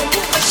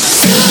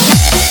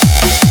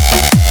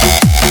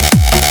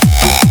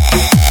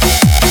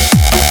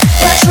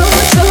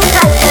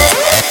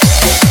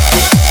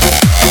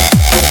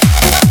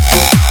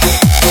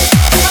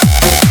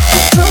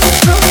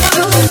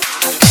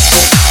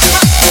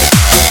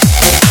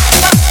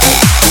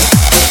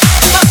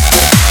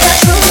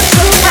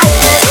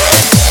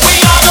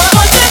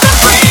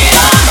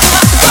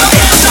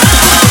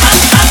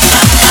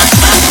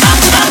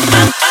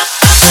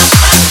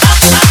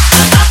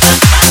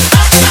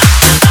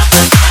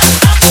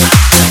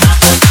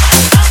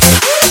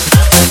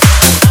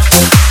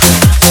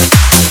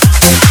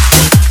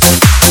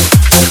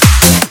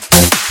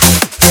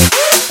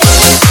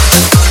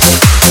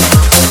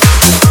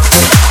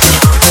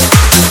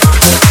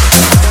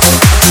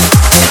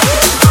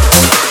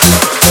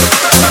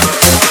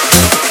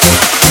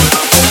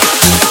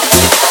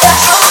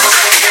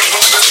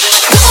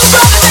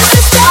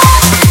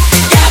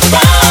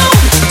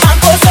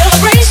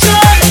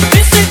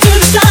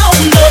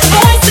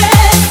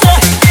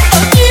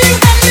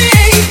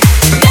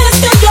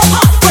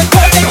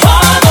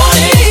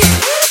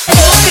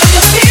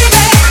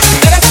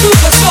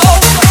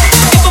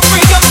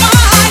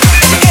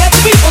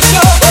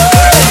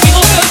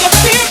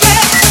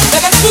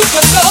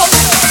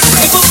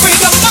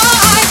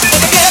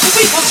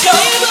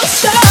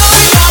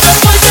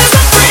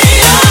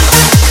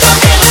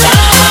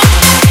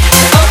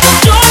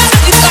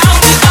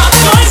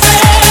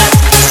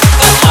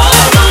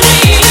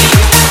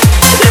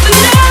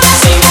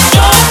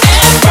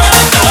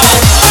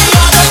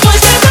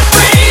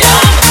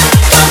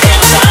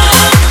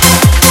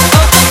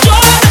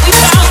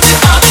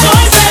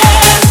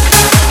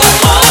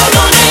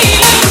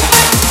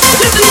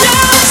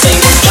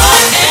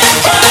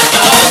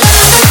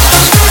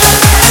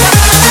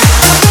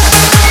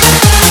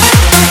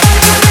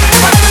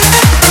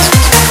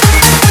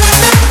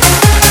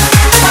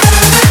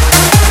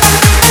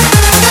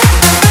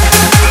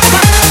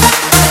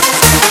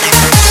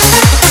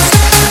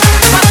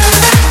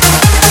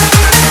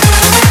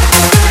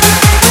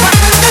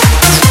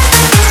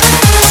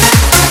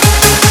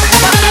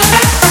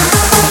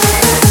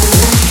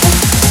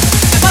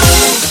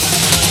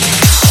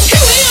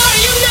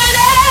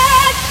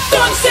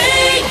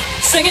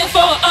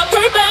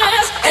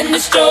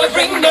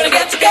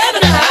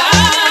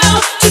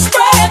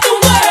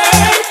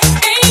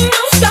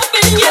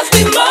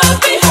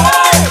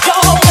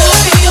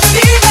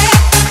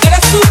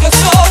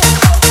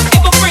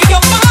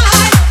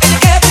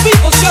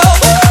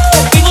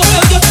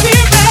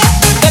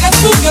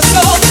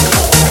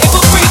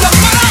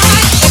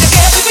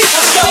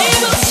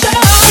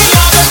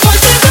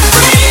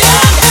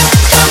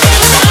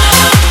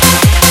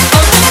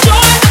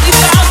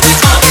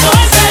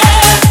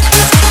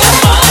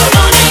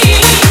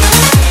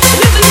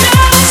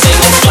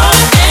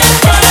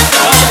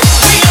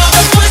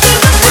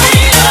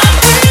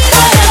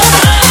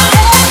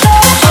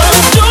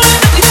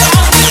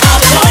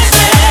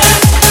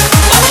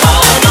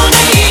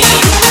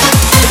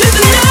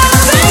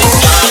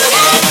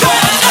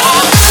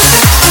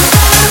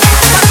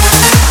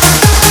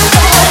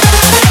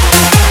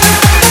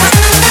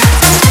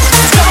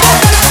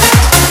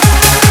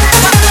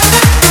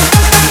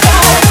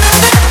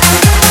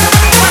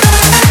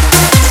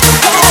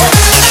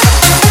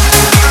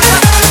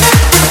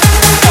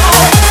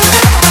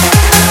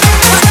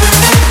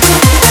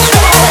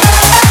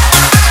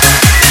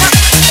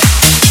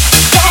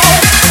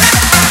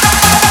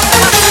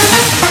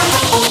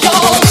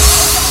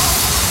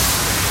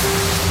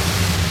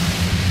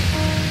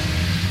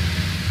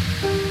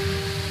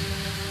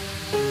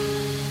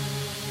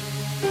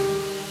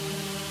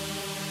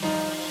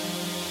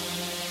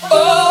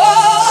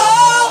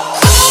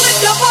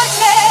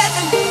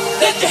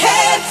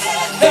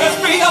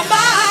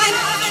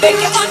 Make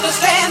you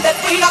understand that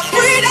we are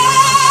freedom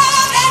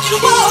and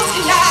you won't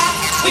deny.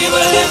 We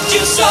will lift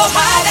you so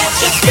high that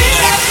your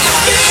spirit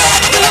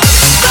will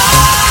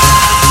fly.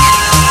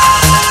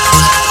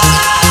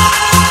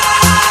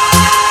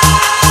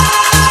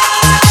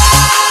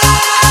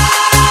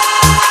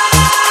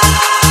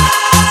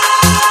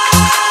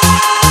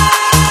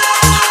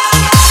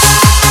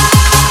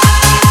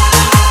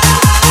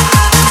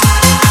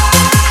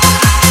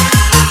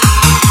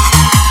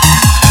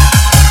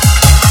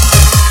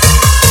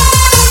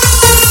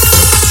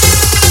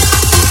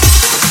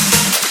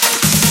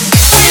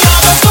 We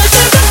are the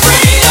voices of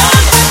freedom.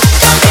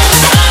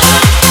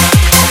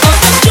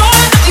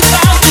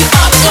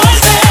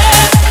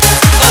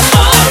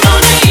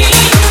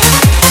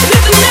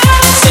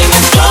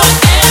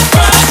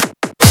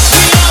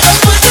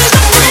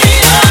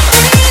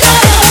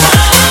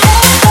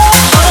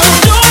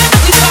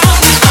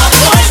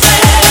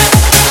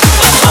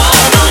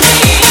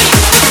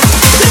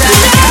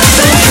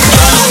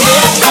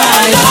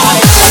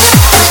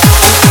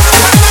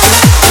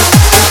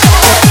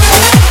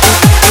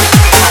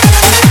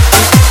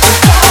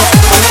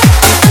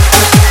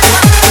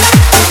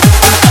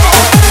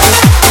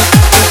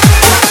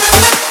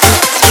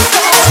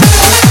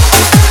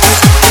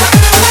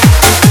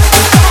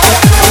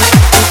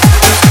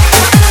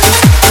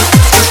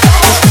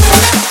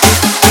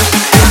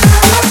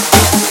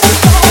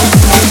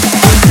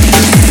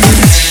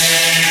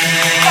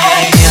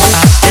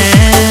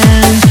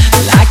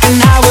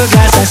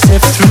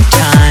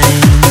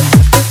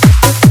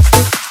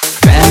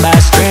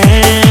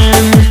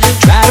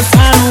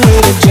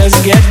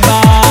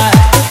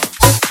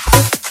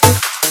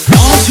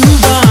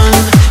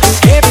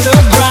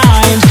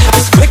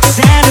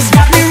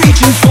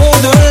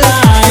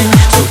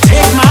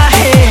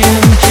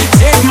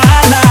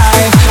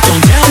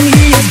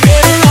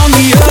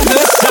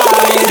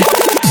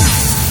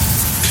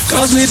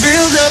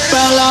 build up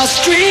our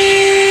lost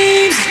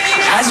dreams,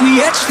 as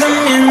we etch them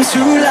into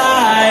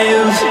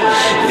life.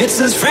 It's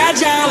as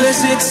fragile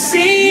as it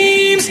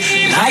seems,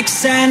 like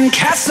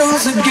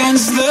sandcastles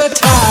against the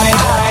tide.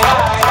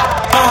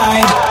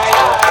 Tide,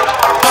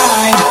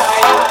 tide,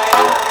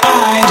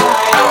 tide,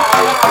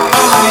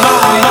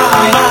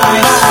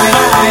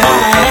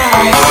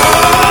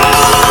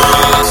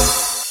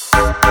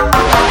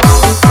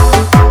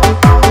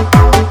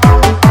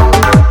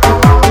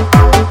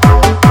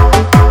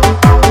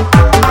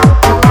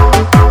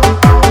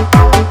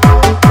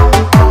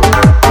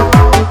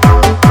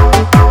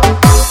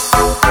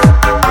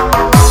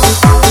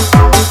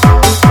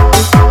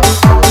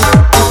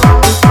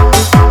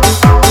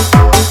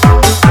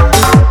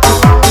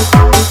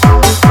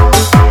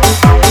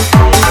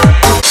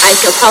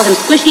 call him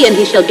Squishy, and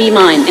he shall be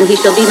mine, and he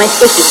shall be my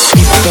Squishy.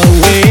 Keep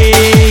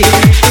away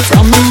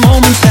from the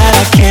moments that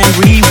I can't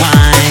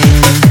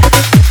rewind.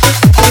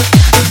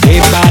 Day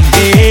by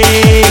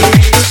day,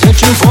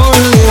 searching for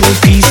a little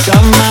peace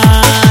of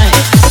mind.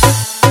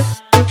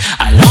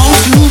 I long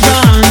to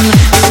run,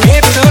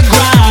 escape the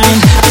grind.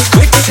 This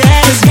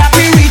quicksand has got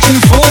me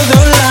reaching for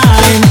the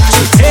line.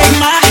 So take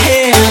my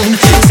hand,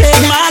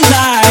 take my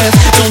life.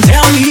 Don't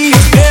tell me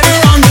it's better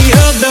on the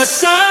other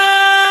side.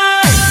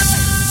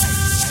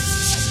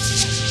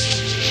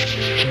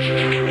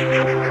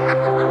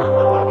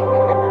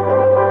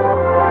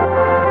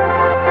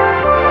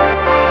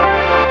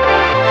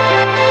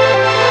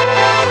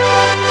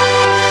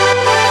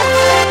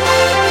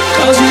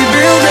 Cause we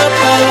build up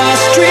our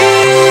lost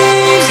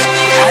dreams,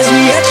 as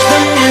we etch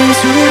them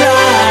into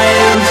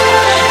life.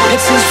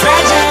 It's as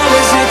fragile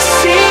as it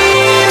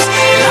seems,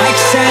 like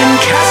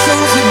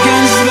sandcastles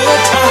against the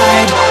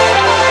tide.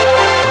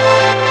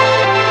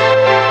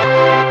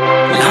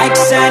 Like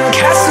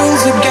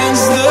sandcastles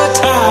against the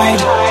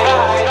tide.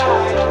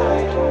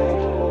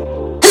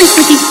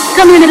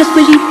 Come here,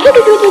 Squishy. Come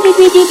here, little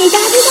Squishy.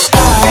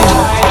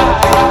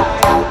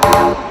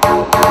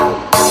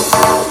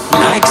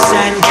 Like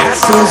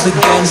sandcastles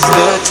against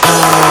the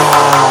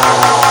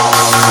tide.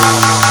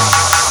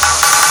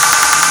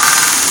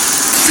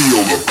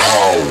 Feel the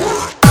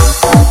power.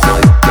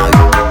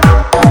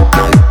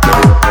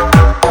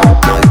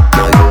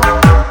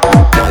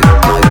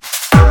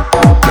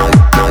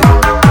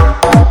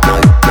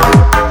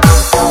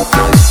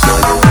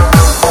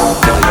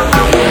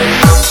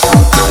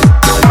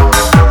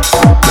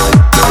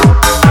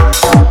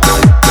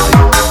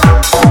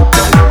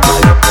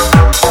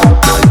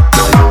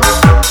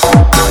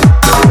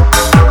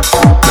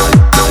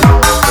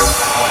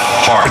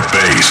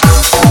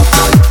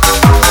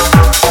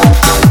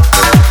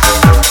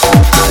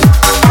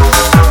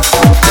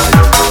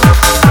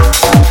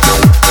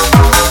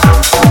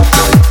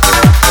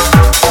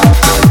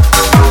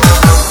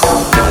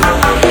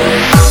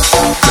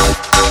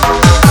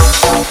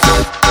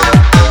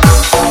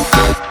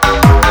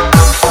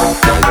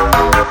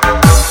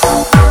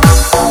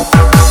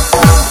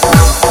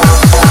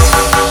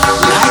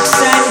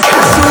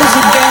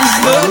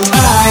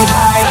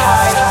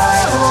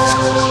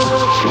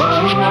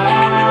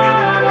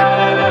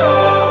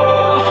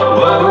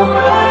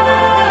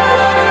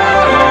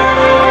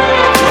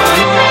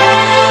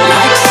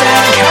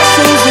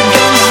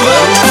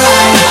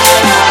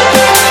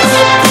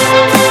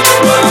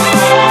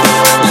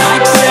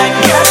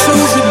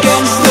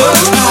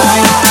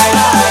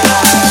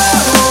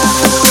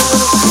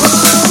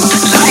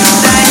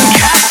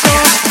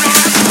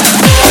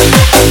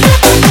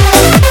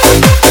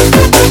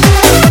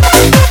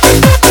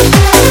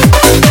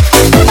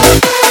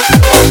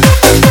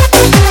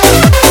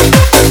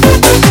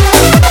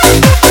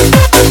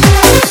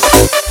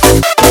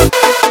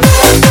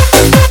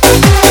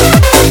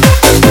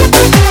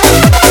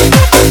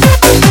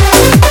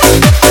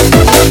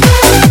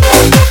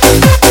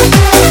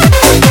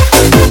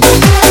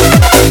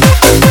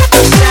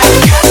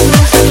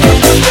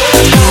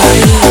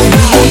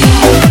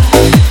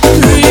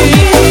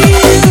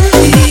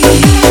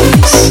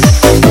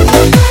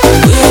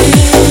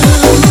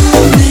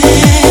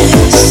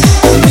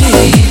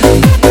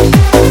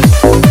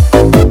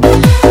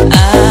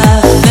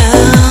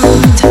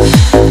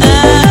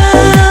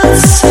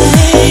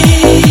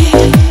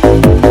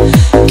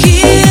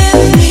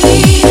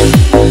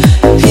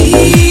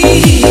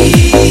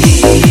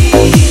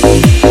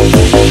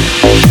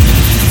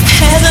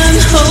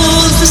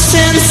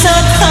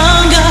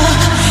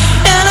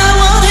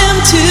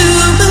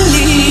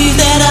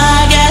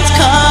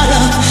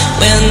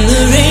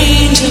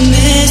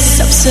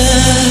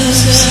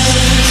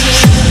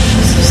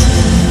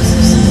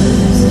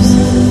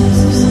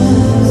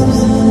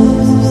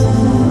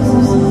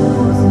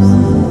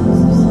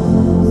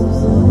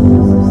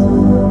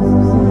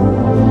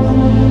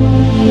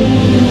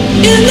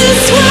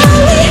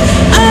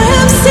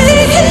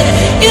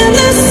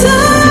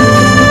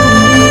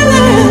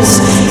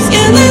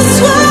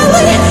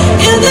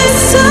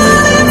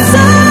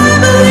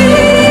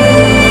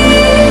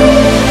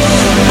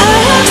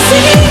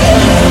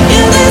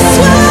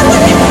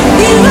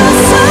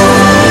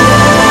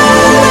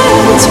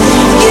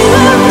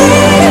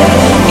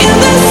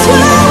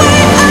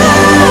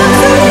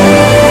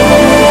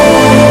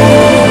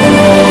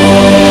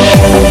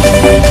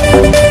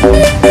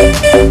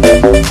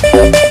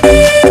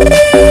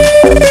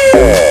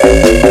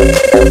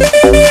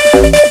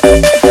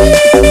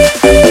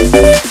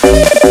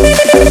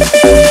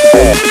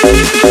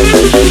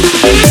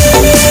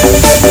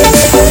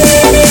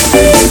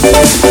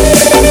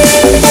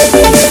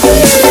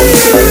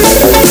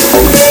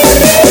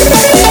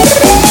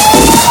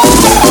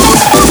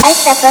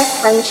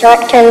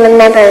 short-term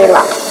memory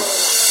loss.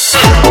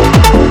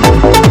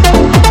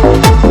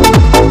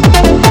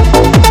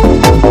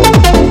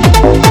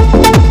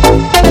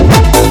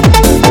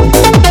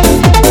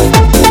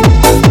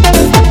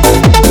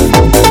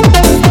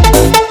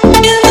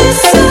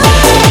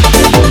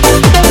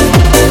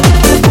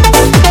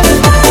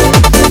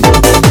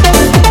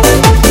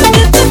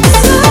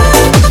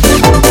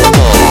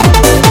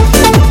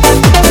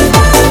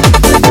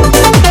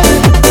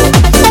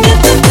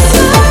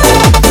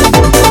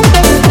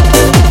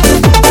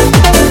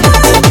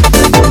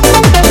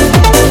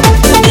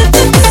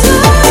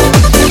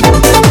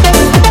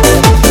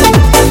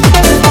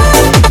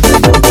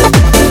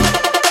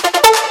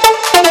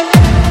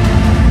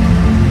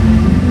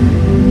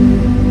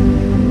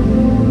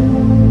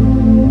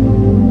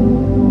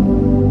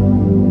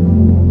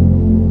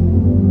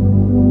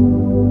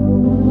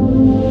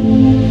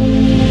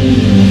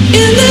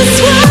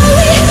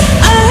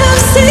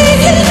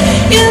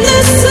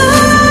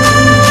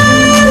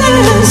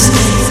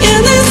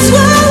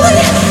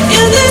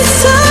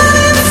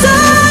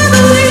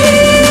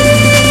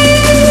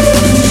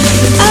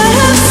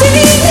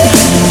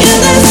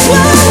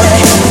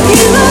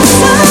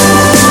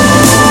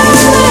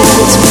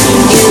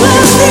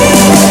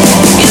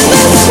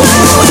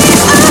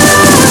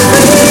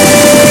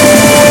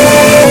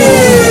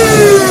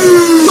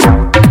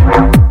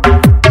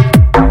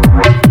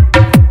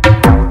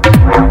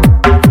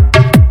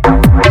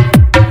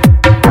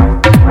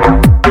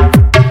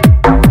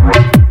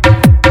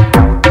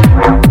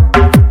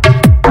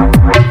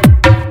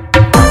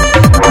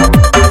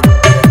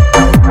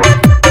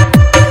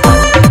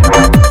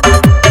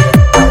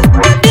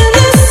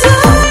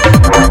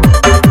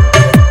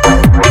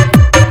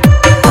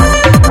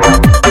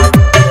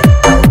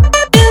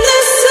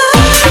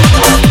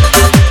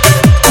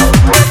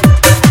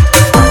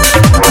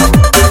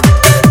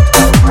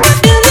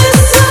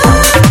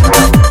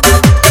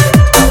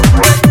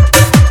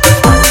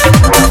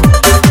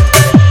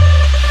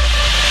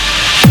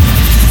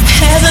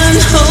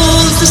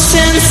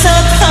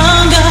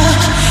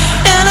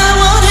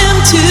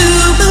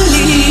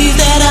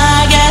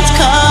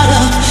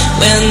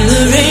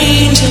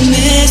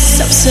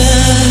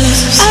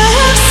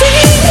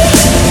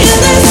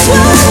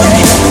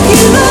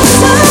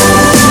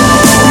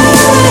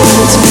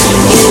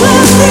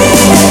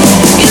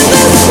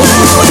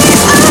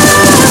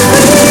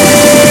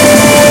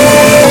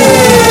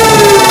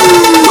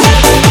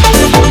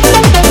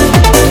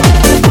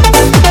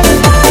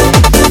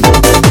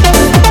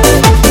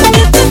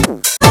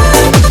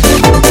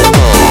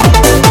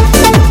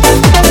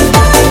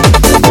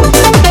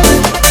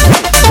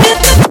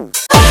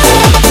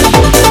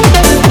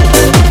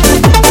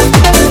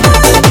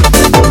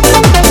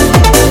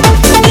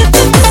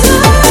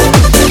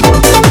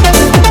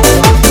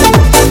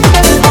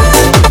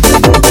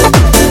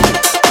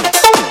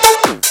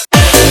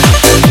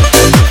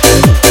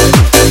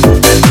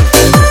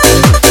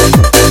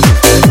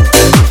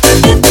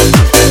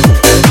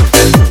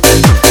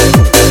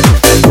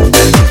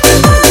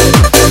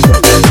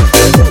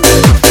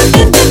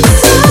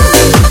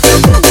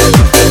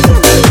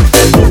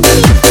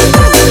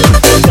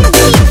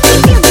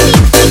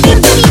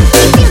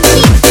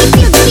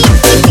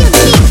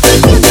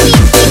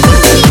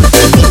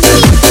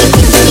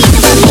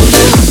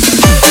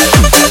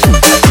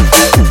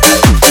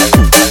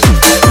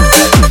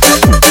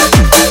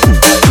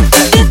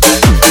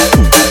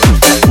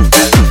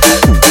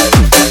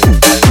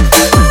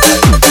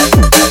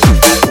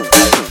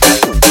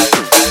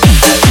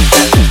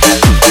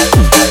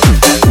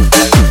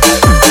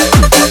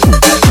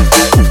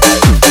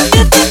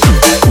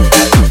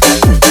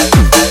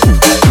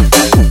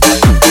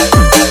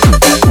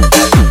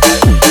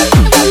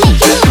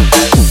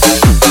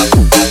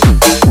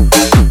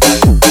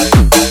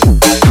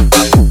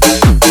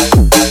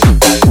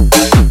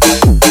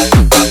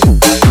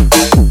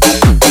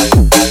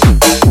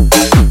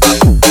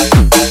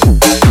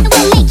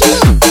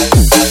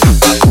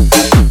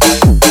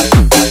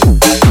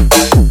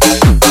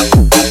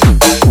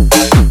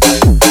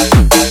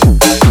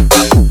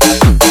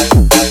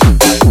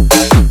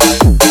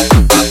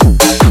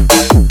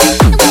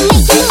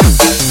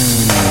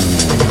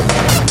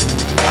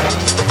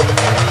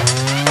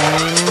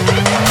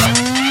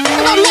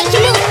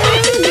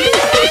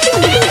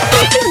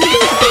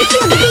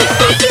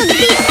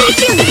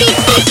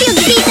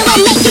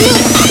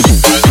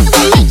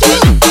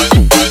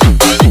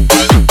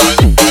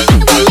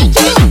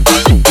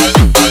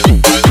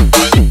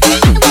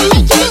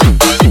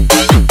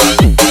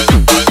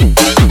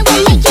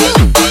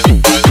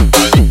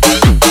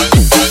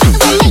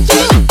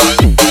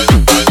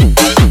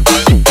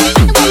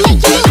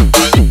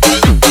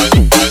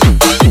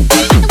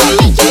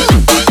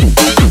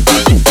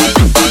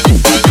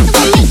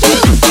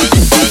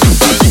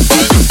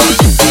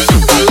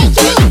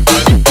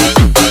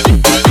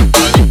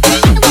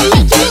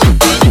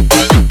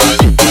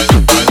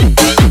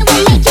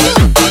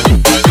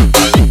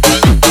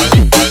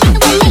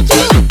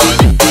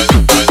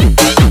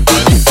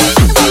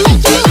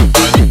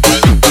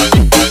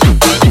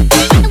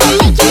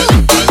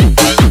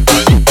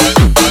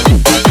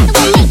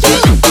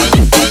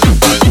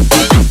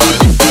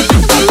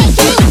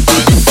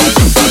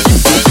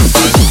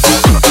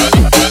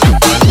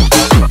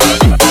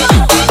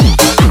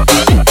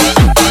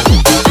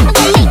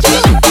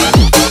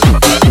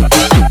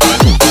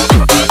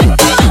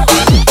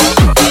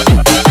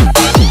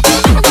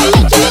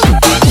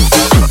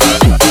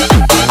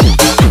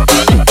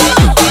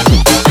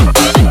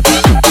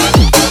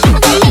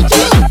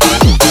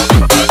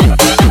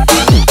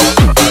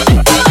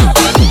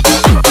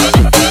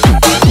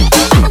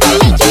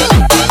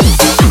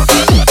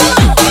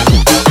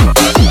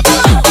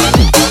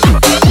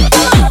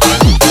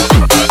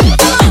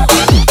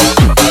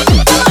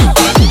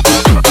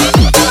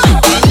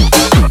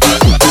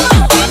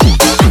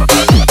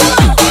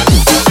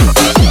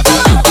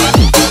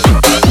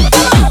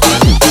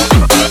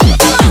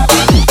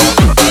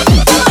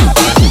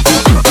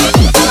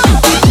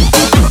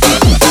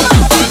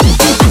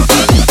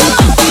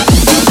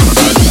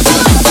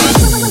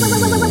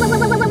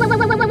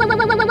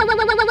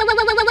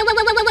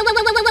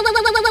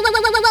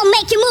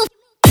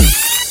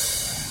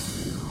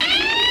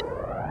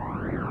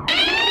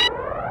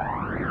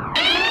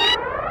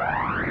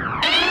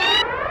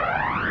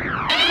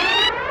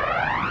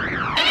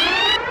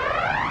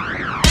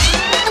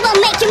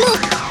 Make you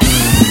move.